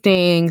 like, the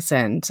evenings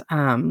and,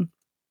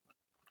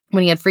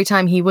 when he had free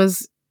time, he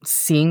was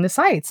seeing the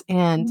sights,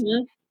 and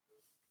Mhm.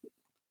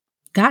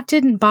 that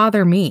didn't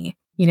bother me.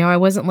 I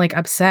wasn't, like,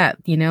 upset,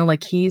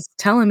 like, he's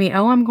telling me,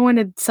 "Oh, I'm going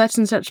to such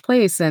and such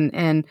place,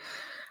 and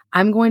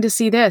I'm going to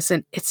see this,"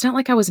 and it's not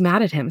like I was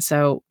mad at him,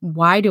 so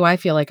why do I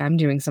feel like I'm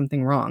doing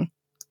something wrong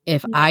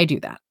if Yeah. I do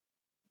that?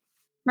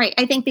 Right.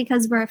 I think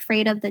because we're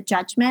afraid of the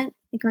judgment,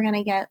 like we're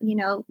gonna get,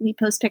 we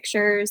post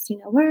pictures,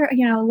 we're,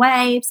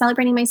 away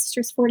celebrating my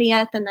sister's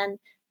 40th, and then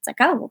it's like,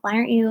 oh, well, why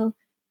aren't you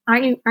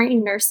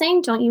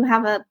nursing? Don't you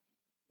have a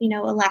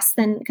less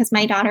than because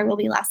my daughter will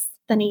be less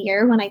than a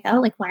year when I go,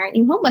 like, why aren't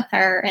you home with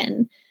her?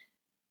 And,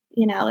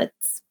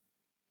 it's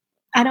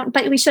I don't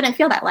but we shouldn't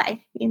feel that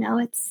way.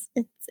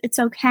 It's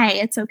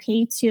okay. It's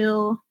okay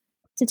to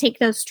take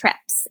those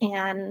trips.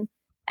 And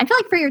I feel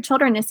like for your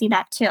children to see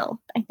that too.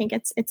 I think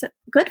it's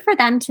good for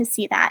them to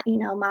see that,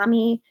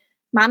 mommy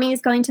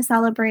is going to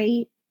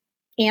celebrate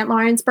Aunt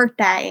Lauren's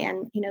birthday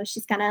and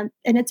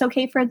and it's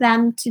okay for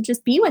them to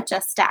just be with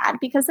just dad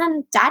because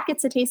then dad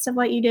gets a taste of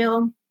what you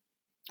do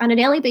on a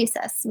daily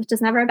basis, which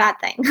is never a bad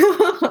thing.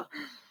 So,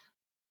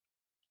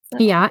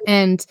 Yeah,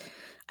 and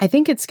I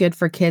think it's good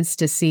for kids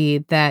to see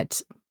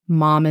that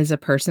mom is a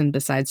person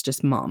besides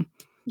just mom.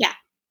 yeah.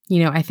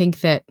 I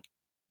think that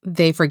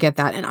they forget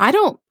that, and I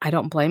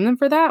don't blame them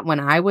for that. When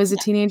I was a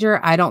Yeah. teenager,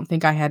 I don't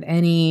think I had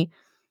any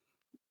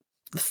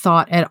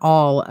thought at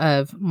all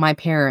of my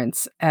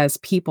parents as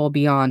people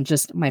beyond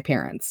just my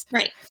parents.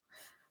 Right.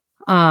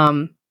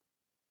 Um,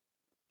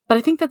 but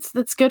I think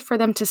that's good for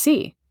them to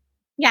see.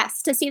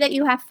 Yes, to see that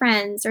you have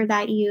friends or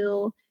that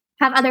you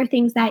have other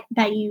things that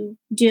you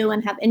do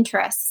and have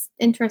interests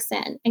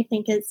in, I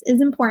think is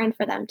important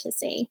for them to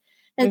see.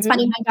 It's Mhm.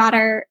 funny, my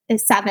daughter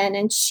is 7,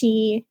 and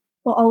she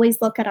will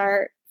always look at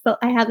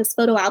I have this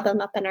photo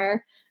album up in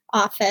our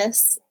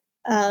office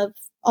of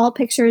all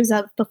pictures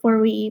of before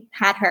we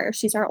had her.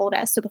 She's our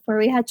oldest, so before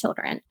we had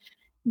children.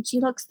 And she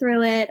looks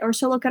through it, or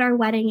she'll look at our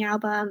wedding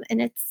album,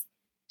 and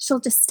she'll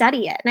just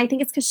study it. And I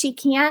think it's because she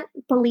can't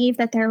believe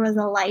that there was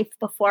a life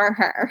before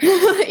her.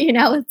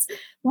 It's,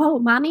 whoa,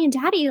 mommy and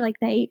daddy, like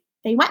they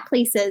went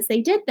places,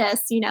 they did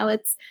this,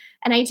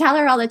 and I tell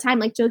her all the time,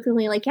 like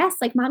jokingly, like, yes,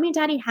 like mommy and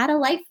daddy had a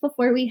life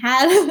before we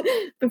had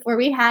before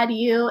we had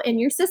you and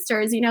your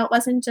sisters. It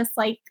wasn't just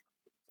like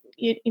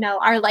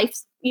our life.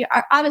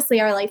 Obviously,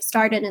 our life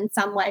started in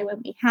some way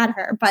when we had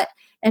her, but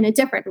in a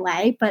different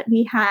way. But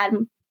we had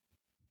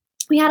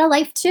a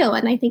life too,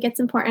 and I think it's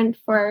important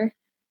for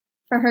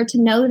her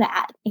to know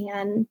that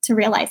and to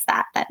realize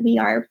that we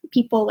are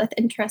people with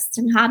interests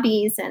and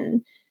hobbies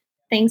and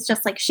things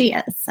just like she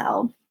is.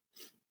 So,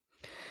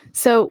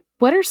 So,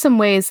 what are some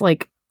ways,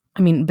 like,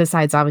 I mean,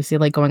 besides obviously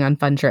like going on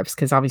fun trips,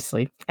 because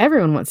obviously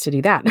everyone wants to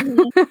do that.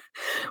 mhm.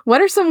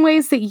 What are some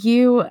ways that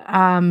you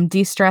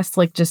de stress,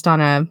 like just on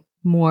a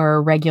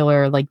more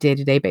regular, like day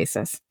to day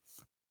basis?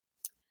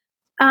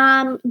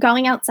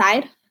 Going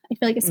outside, I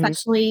feel like Mhm.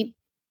 especially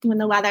when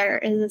the weather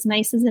is as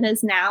nice as it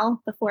is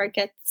now, before it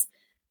gets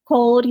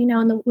cold,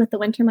 with the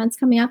winter months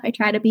coming up, I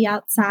try to be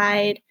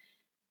outside,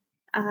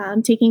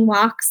 taking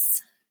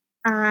walks.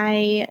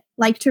 I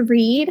like to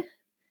read.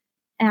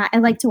 I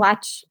like to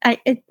watch.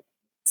 It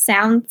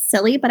sounds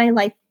silly, but I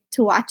like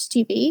to watch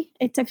TV.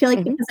 I feel like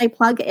Mhm. because I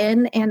plug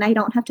in and I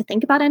don't have to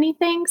think about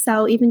anything.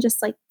 So even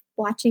just like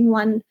watching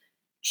one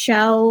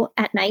show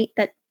at night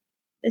that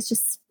is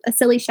just a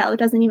silly show,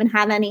 doesn't even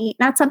have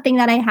not something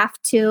that I have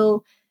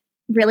to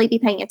really be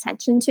paying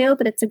attention to,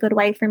 but it's a good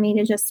way for me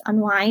to just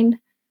unwind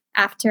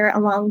after a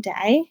long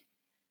day.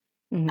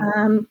 Mhm.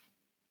 Um,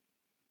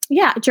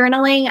 yeah,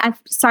 journaling. I've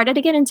started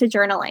to get into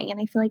journaling, and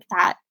I feel like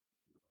that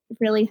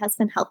really has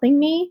been helping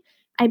me.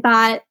 I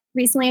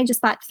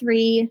just bought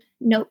 3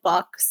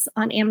 notebooks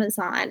on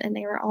Amazon, and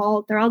they're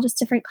all just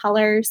different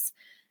colors.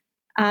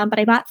 But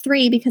I bought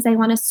 3 because I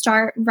want to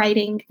start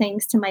writing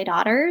things to my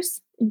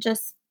daughters, and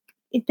just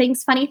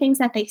funny things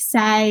that they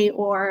say,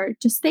 or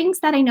just things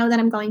that I know that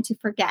I'm going to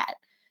forget.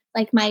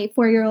 Like my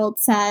 4-year-old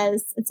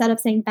says, instead of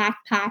saying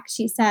backpack,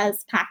 she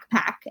says pack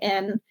pack,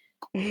 and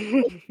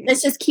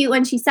it's just cute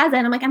when she says it.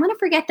 I'm like, I'm gonna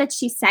forget that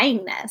she's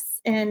saying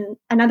this in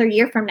another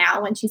year from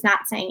now when she's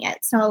not saying it.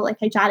 So like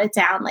I jot it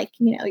down, like,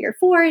 you're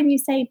 4 and you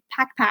say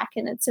pack pack,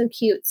 and it's so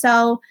cute.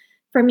 So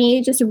for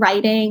me, just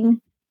writing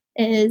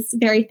is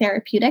very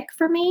therapeutic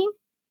for me.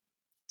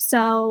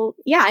 So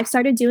yeah, I've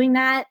started doing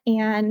that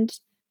and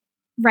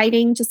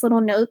writing just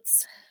little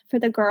notes for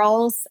the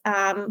girls.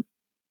 And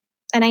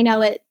I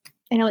know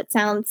it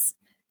sounds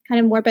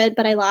kind of morbid,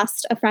 but I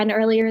lost a friend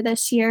earlier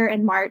this year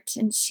in March,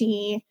 and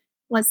she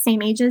was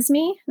same age as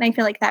me, and I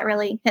feel like that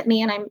really hit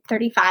me. And I'm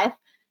 35,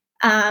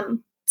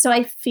 so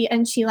I feel,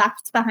 and she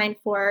left behind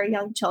 4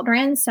 young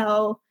children.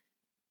 So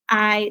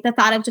the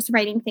thought of just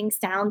writing things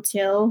down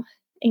too,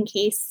 in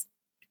case,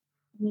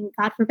 I mean,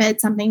 God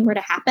forbid something were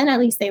to happen, at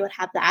least they would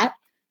have that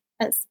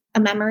as a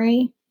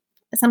memory,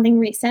 something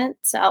recent.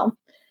 So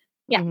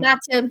yeah,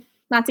 Mhm.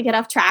 not to get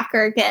off track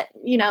or get,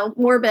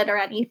 morbid or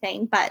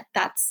anything, but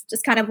that's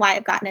just kind of why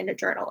I've gotten into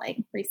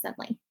journaling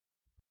recently.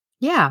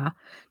 Yeah.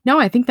 No,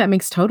 I think that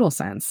makes total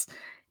sense.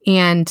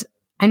 And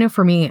I know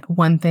for me,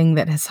 one thing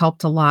that has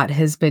helped a lot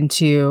has been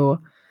to,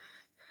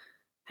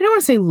 I don't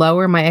want to say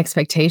lower my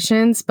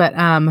expectations, but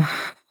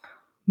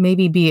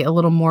maybe be a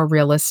little more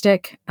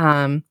realistic. I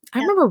Yeah.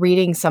 remember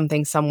reading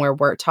something somewhere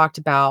where it talked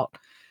about,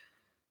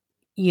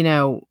 you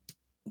know,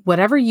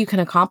 whatever you can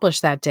accomplish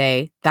that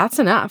day, that's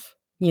enough.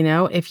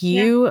 If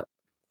Yeah. you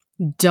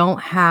don't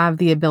have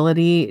the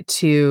ability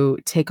to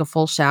take a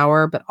full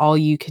shower, but all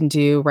you can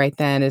do right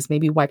then is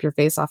maybe wipe your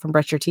face off and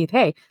brush your teeth.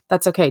 Hey,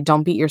 that's okay.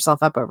 Don't beat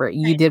yourself up over it.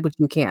 You Right. did what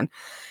you can.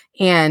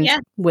 And Yeah.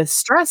 with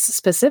stress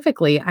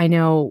specifically, I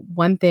know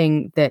one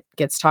thing that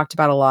gets talked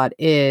about a lot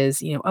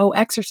is, oh,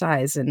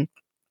 exercise. And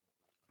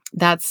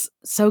that's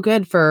so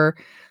good for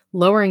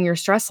lowering your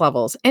stress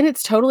levels. And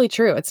it's totally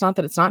true. It's not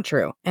that it's not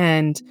true.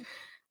 And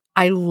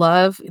I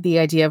love the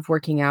idea of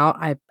working out.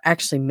 I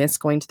actually miss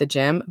going to the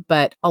gym,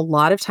 but a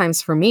lot of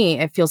times for me,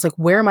 it feels like,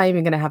 where am I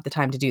even going to have the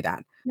time to do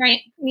that? Right.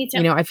 Me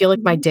too. I feel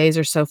like my Mhm. days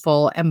are so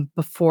full, and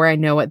before I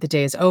know it, the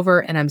day is over,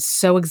 and I'm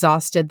so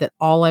exhausted that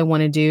all I want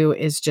to do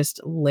is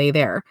just lay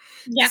there.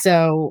 Yeah.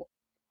 So,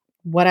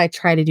 what I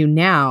try to do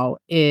now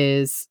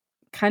is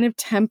kind of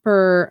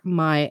temper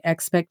my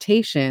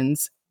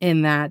expectations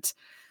in that,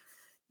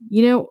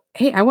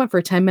 hey, I went for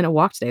a 10-minute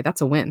walk today.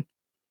 That's a win.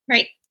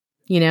 Right.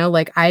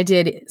 Like I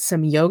did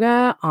some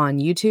yoga on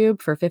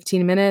YouTube for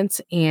 15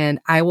 minutes and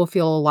I will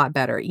feel a lot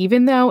better,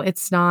 even though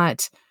it's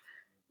not,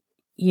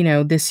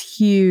 this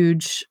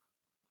huge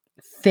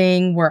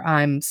thing where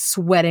I'm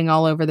sweating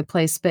all over the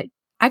place, but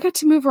I got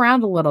to move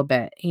around a little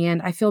bit and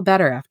I feel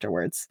better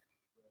afterwards.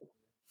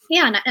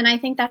 Yeah. And I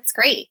think that's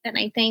great. And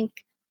I think,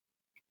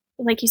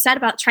 like you said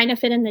about trying to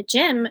fit in the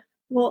gym,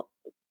 well,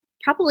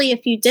 probably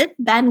if you did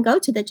then go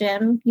to the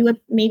gym, you would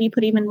maybe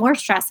put even more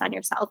stress on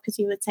yourself because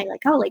you would say,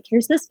 like, oh, like,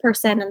 here's this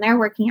person and they're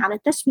working out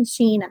at this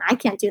machine and I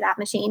can't do that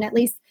machine. At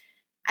least,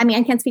 I mean,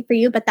 I can't speak for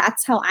you, but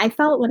that's how I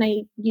felt when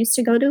I used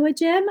to go to a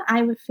gym.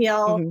 I would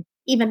feel Mhm.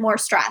 even more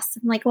stress.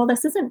 I'm like, well,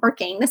 this isn't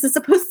working. This is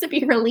supposed to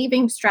be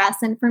relieving stress.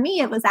 And for me,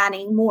 it was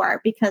adding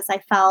more because I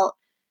felt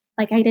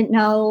like I didn't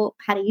know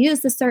how to use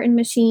the certain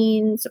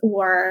machines,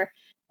 or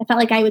I felt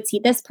like I would see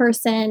this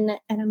person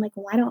and I'm like,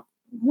 well, why don't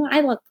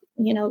I look,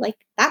 like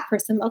that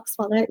person looks?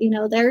 Well,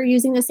 they're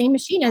using the same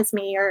machine as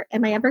me, or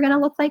am I ever going to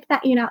look like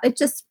that? It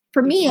just,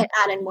 for me, Yeah. it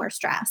added more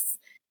stress.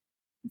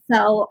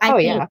 So I Oh,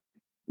 think yeah.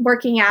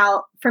 working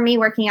out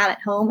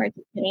at home or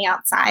just getting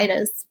outside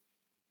is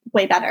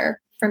way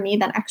better for me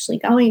than actually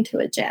going to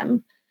a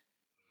gym.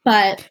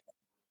 But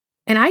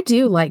And I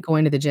do like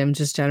going to the gym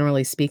just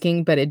generally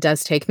speaking, but it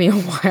does take me a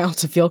while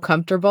to feel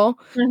comfortable.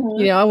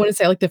 mhm, I wanna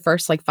say, like, the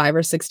first, like, 5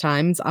 or 6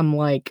 times, I'm,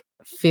 like,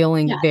 yeah,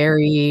 feeling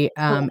very,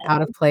 out of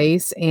intimidating.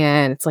 place,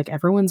 and it's like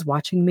everyone's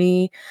watching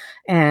me,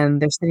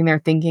 and they're sitting there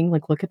thinking,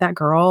 like, "Look at that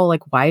girl,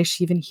 like, why is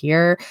she even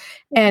here?"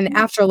 And Mhm.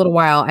 after a little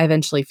while, I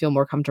eventually feel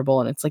more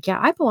comfortable, and it's like, "Yeah,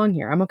 I belong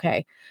here, I'm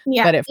okay."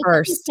 Yeah, But at it does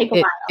first, take a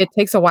it while.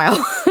 takes a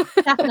while.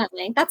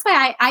 Definitely. That's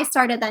why I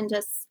started then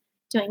just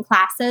doing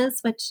classes,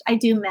 which I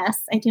do miss.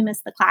 I do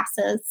miss the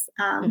classes.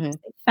 Mhm,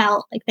 It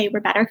felt like they were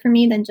better for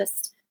me than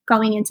just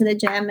going into the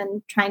gym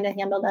and trying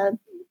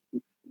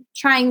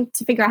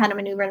to figure out how to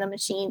maneuver the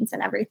machines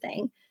and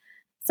everything.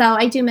 So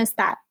I do miss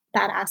that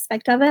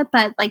aspect of it.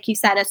 But like you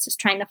said, it's just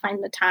trying to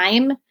find the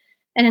time.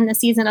 And in the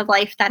season of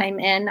life that I'm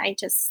in, I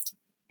just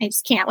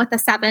can't with a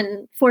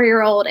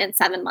 4-year old and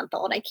 7-month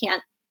old. I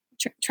can't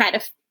try to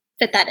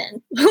fit that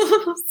in.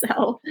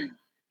 So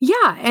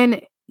yeah,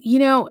 and,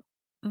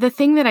 the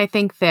thing that I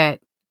think that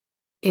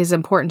is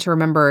important to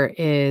remember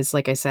is,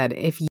 like I said,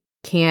 if you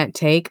can't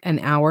take an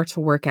hour to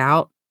work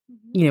out,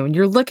 mhm. and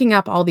you're looking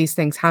up all these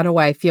things, how do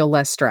I feel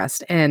less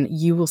stressed? And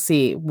you will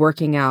see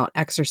working out,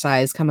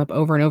 exercise come up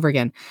over and over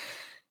again.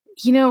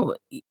 You know,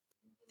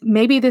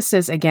 maybe this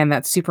is, again,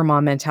 that super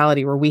mom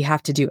mentality where we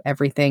have to do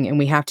everything and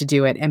we have to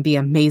do it and be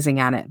amazing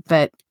at it.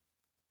 But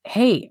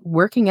hey,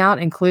 working out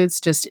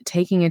includes just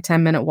taking a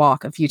 10-minute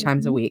walk a few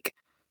times a Mhm. week.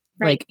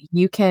 Right. Like,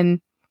 you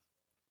can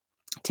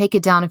take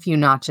it down a few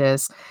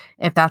notches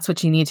if that's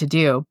what you need to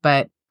do.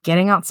 But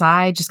getting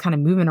outside, just kind of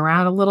moving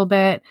around a little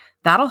bit,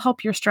 that'll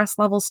help your stress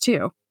levels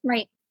too.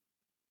 Right.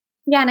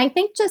 Yeah, and I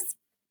think just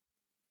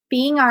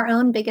being our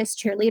own biggest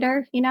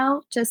cheerleader,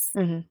 just,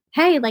 Mhm.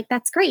 hey, like,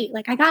 that's great.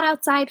 Like, I got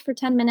outside for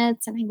 10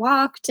 minutes and I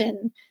walked,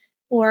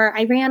 or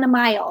I ran a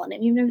mile, and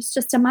even if it was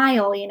just a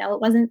mile, it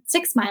wasn't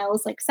 6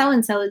 miles like so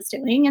and so is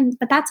doing,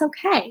 but that's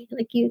okay.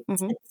 Like,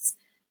 Mhm.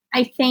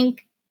 I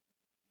think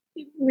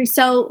we're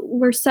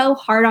so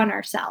hard on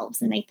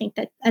ourselves, and I think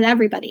that and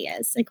everybody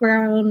is like, we're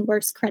our own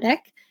worst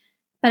critic.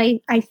 But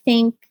I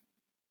think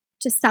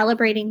just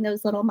celebrating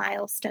those little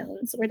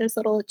milestones or those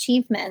little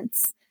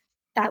achievements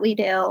that we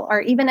do,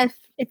 or even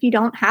if you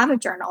don't have a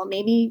journal,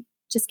 maybe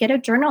just get a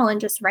journal and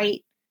just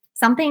write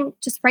something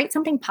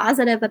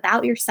positive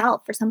about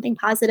yourself, or something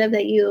positive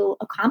that you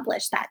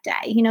accomplished that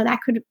day.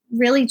 That could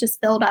really just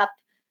build up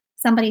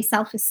somebody's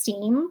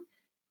self-esteem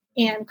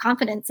and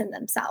confidence in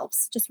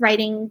themselves. Just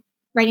writing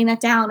that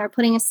down, or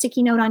putting a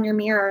sticky note on your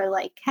mirror,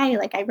 like, hey,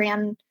 like, I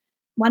ran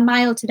 1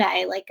 mile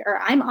today, like, or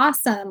I'm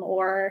awesome,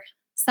 or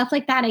stuff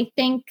like that. I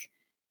think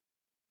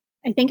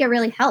it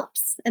really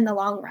helps in the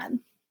long run.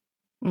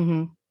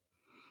 Mhm.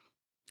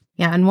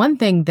 Yeah, and one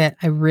thing that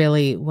I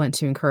really want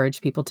to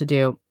encourage people to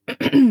do,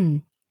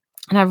 and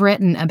I've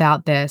written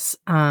about this,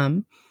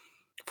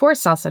 for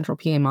South Central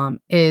PA Mom,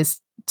 is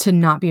to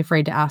not be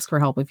afraid to ask for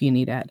help if you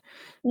need it.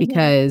 Mhm.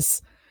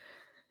 Because,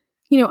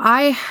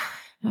 I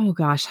oh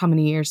gosh, how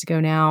many years ago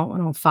now? I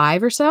don't know,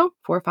 5 or so?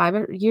 4 or 5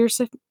 years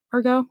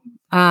ago?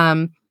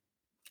 Um,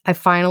 I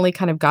finally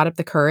kind of got up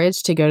the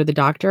courage to go to the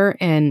doctor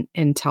and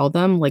tell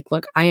them, like,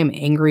 "Look, I am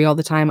angry all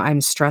the time, I'm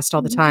stressed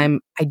all the Mhm.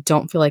 time, I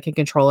don't feel like I can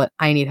control it,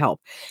 I need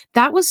help."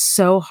 That was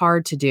so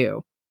hard to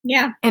do,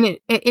 Yeah. and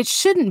it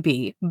shouldn't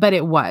be, but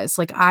it was.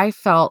 Like, I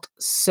felt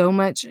so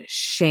much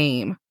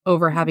shame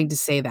over having Mhm. to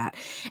say that,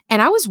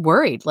 and I was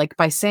worried, like,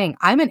 by saying,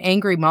 "I'm an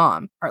angry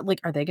mom." Are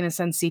they gonna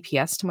send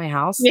CPS to my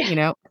house,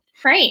 Yeah.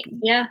 Right.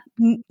 Yeah.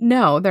 N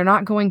no, they're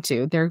not going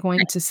to. They're going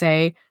Right. to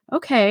say,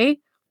 "Okay,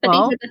 But these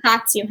well, are the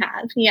thoughts you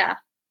have. Yeah.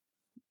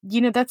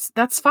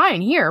 that's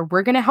fine. Here,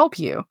 we're gonna help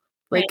you."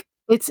 Right.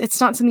 Like, it's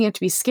not something you have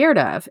to be scared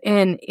of,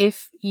 and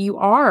if you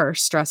are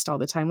stressed all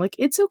the time, like,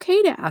 it's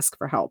okay to ask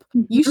for help.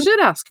 You Mhm. should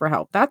ask for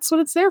help. That's what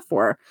it's there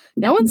for.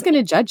 No one's Definitely.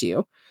 gonna judge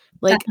you.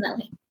 Like,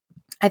 Definitely.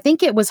 I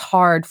think it was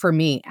hard for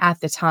me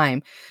at the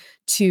time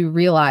to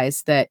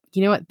realize that,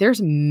 you know what,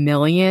 there's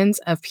millions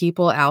of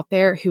people out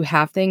there who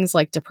have things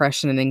like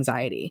depression and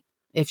anxiety.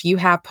 If you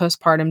have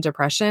postpartum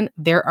depression,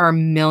 there are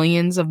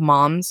millions of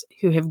moms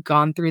who have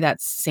gone through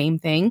that same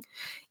thing,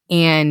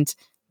 and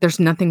there's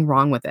nothing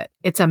wrong with it.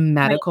 It's a Right.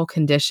 medical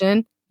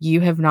condition. You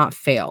have not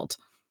failed.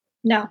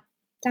 No,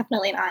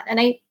 definitely not. And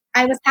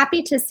I was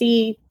happy to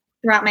see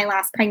throughout my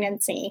last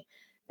pregnancy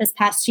this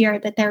past year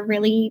that they're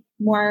really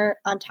more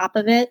on top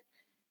of it,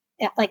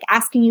 like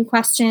asking you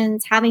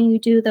questions, having you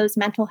do those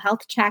mental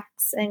health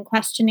checks and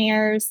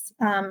questionnaires.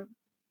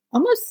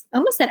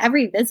 Almost at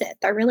every visit,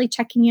 they're really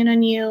checking in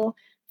on you,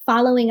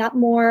 following up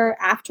more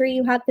after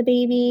you have the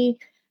baby.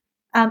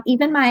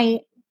 Even my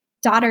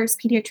daughter's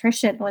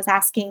pediatrician was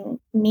asking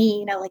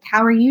me, like,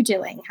 how are you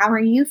doing? How are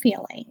you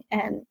feeling?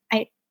 And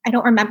I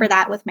don't remember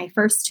that with my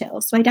first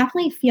two. So I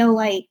definitely feel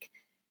like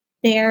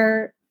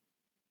they're,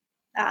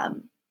 I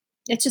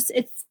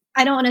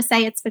don't want to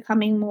say it's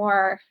becoming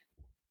more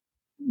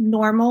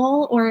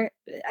normal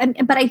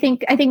but I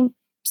think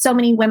so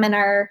many women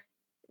are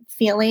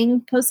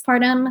feeling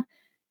postpartum,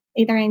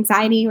 either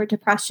anxiety or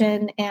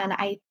depression. And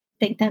I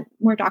think that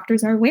more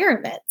doctors are aware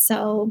of it.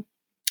 So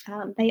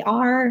they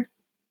are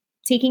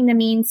taking the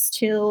means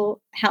to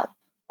help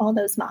all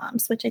those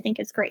moms, which I think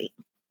is great.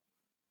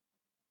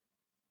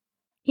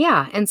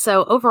 Yeah. And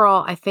so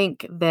overall, I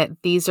think that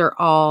these are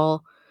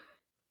all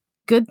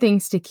good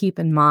things to keep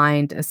in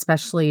mind,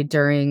 especially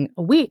during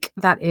a week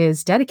that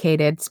is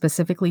dedicated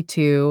specifically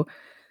to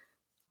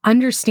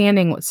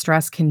understanding what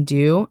stress can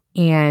do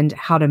and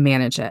how to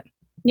manage it.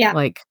 Yeah.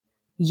 Like,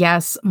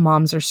 yes,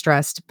 moms are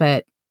stressed,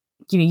 but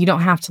you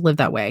don't have to live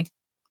that way.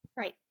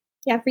 Right.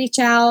 Yeah. Reach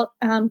out,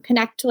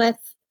 connect with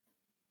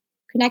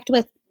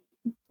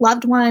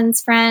loved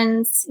ones,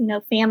 friends,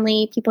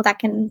 family, people that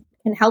can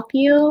help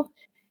you.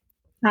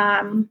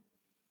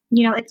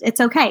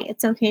 It's okay.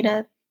 It's okay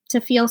to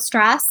feel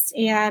stress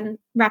and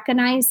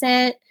recognize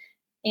it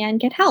and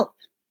get help.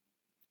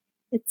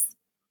 It's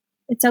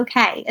it's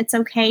okay. It's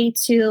okay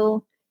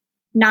to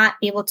not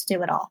be able to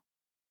do it all.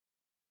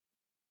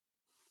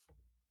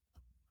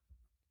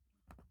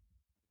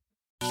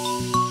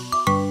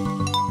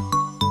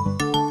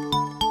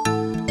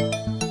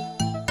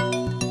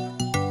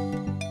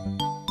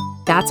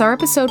 That's our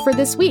episode for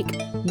this week.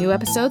 New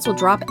episodes will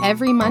drop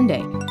every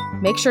Monday.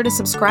 Make sure to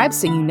subscribe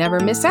so you never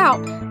miss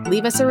out.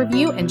 Leave us a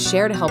review and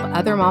share to help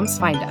other moms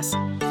find us.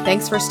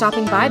 Thanks for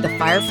stopping by the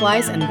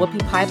Fireflies and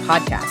Whoopie Pie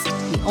podcast,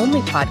 the only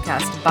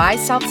podcast by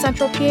South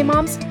Central PA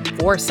moms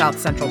for South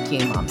Central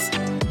PA moms.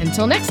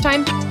 Until next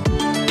time.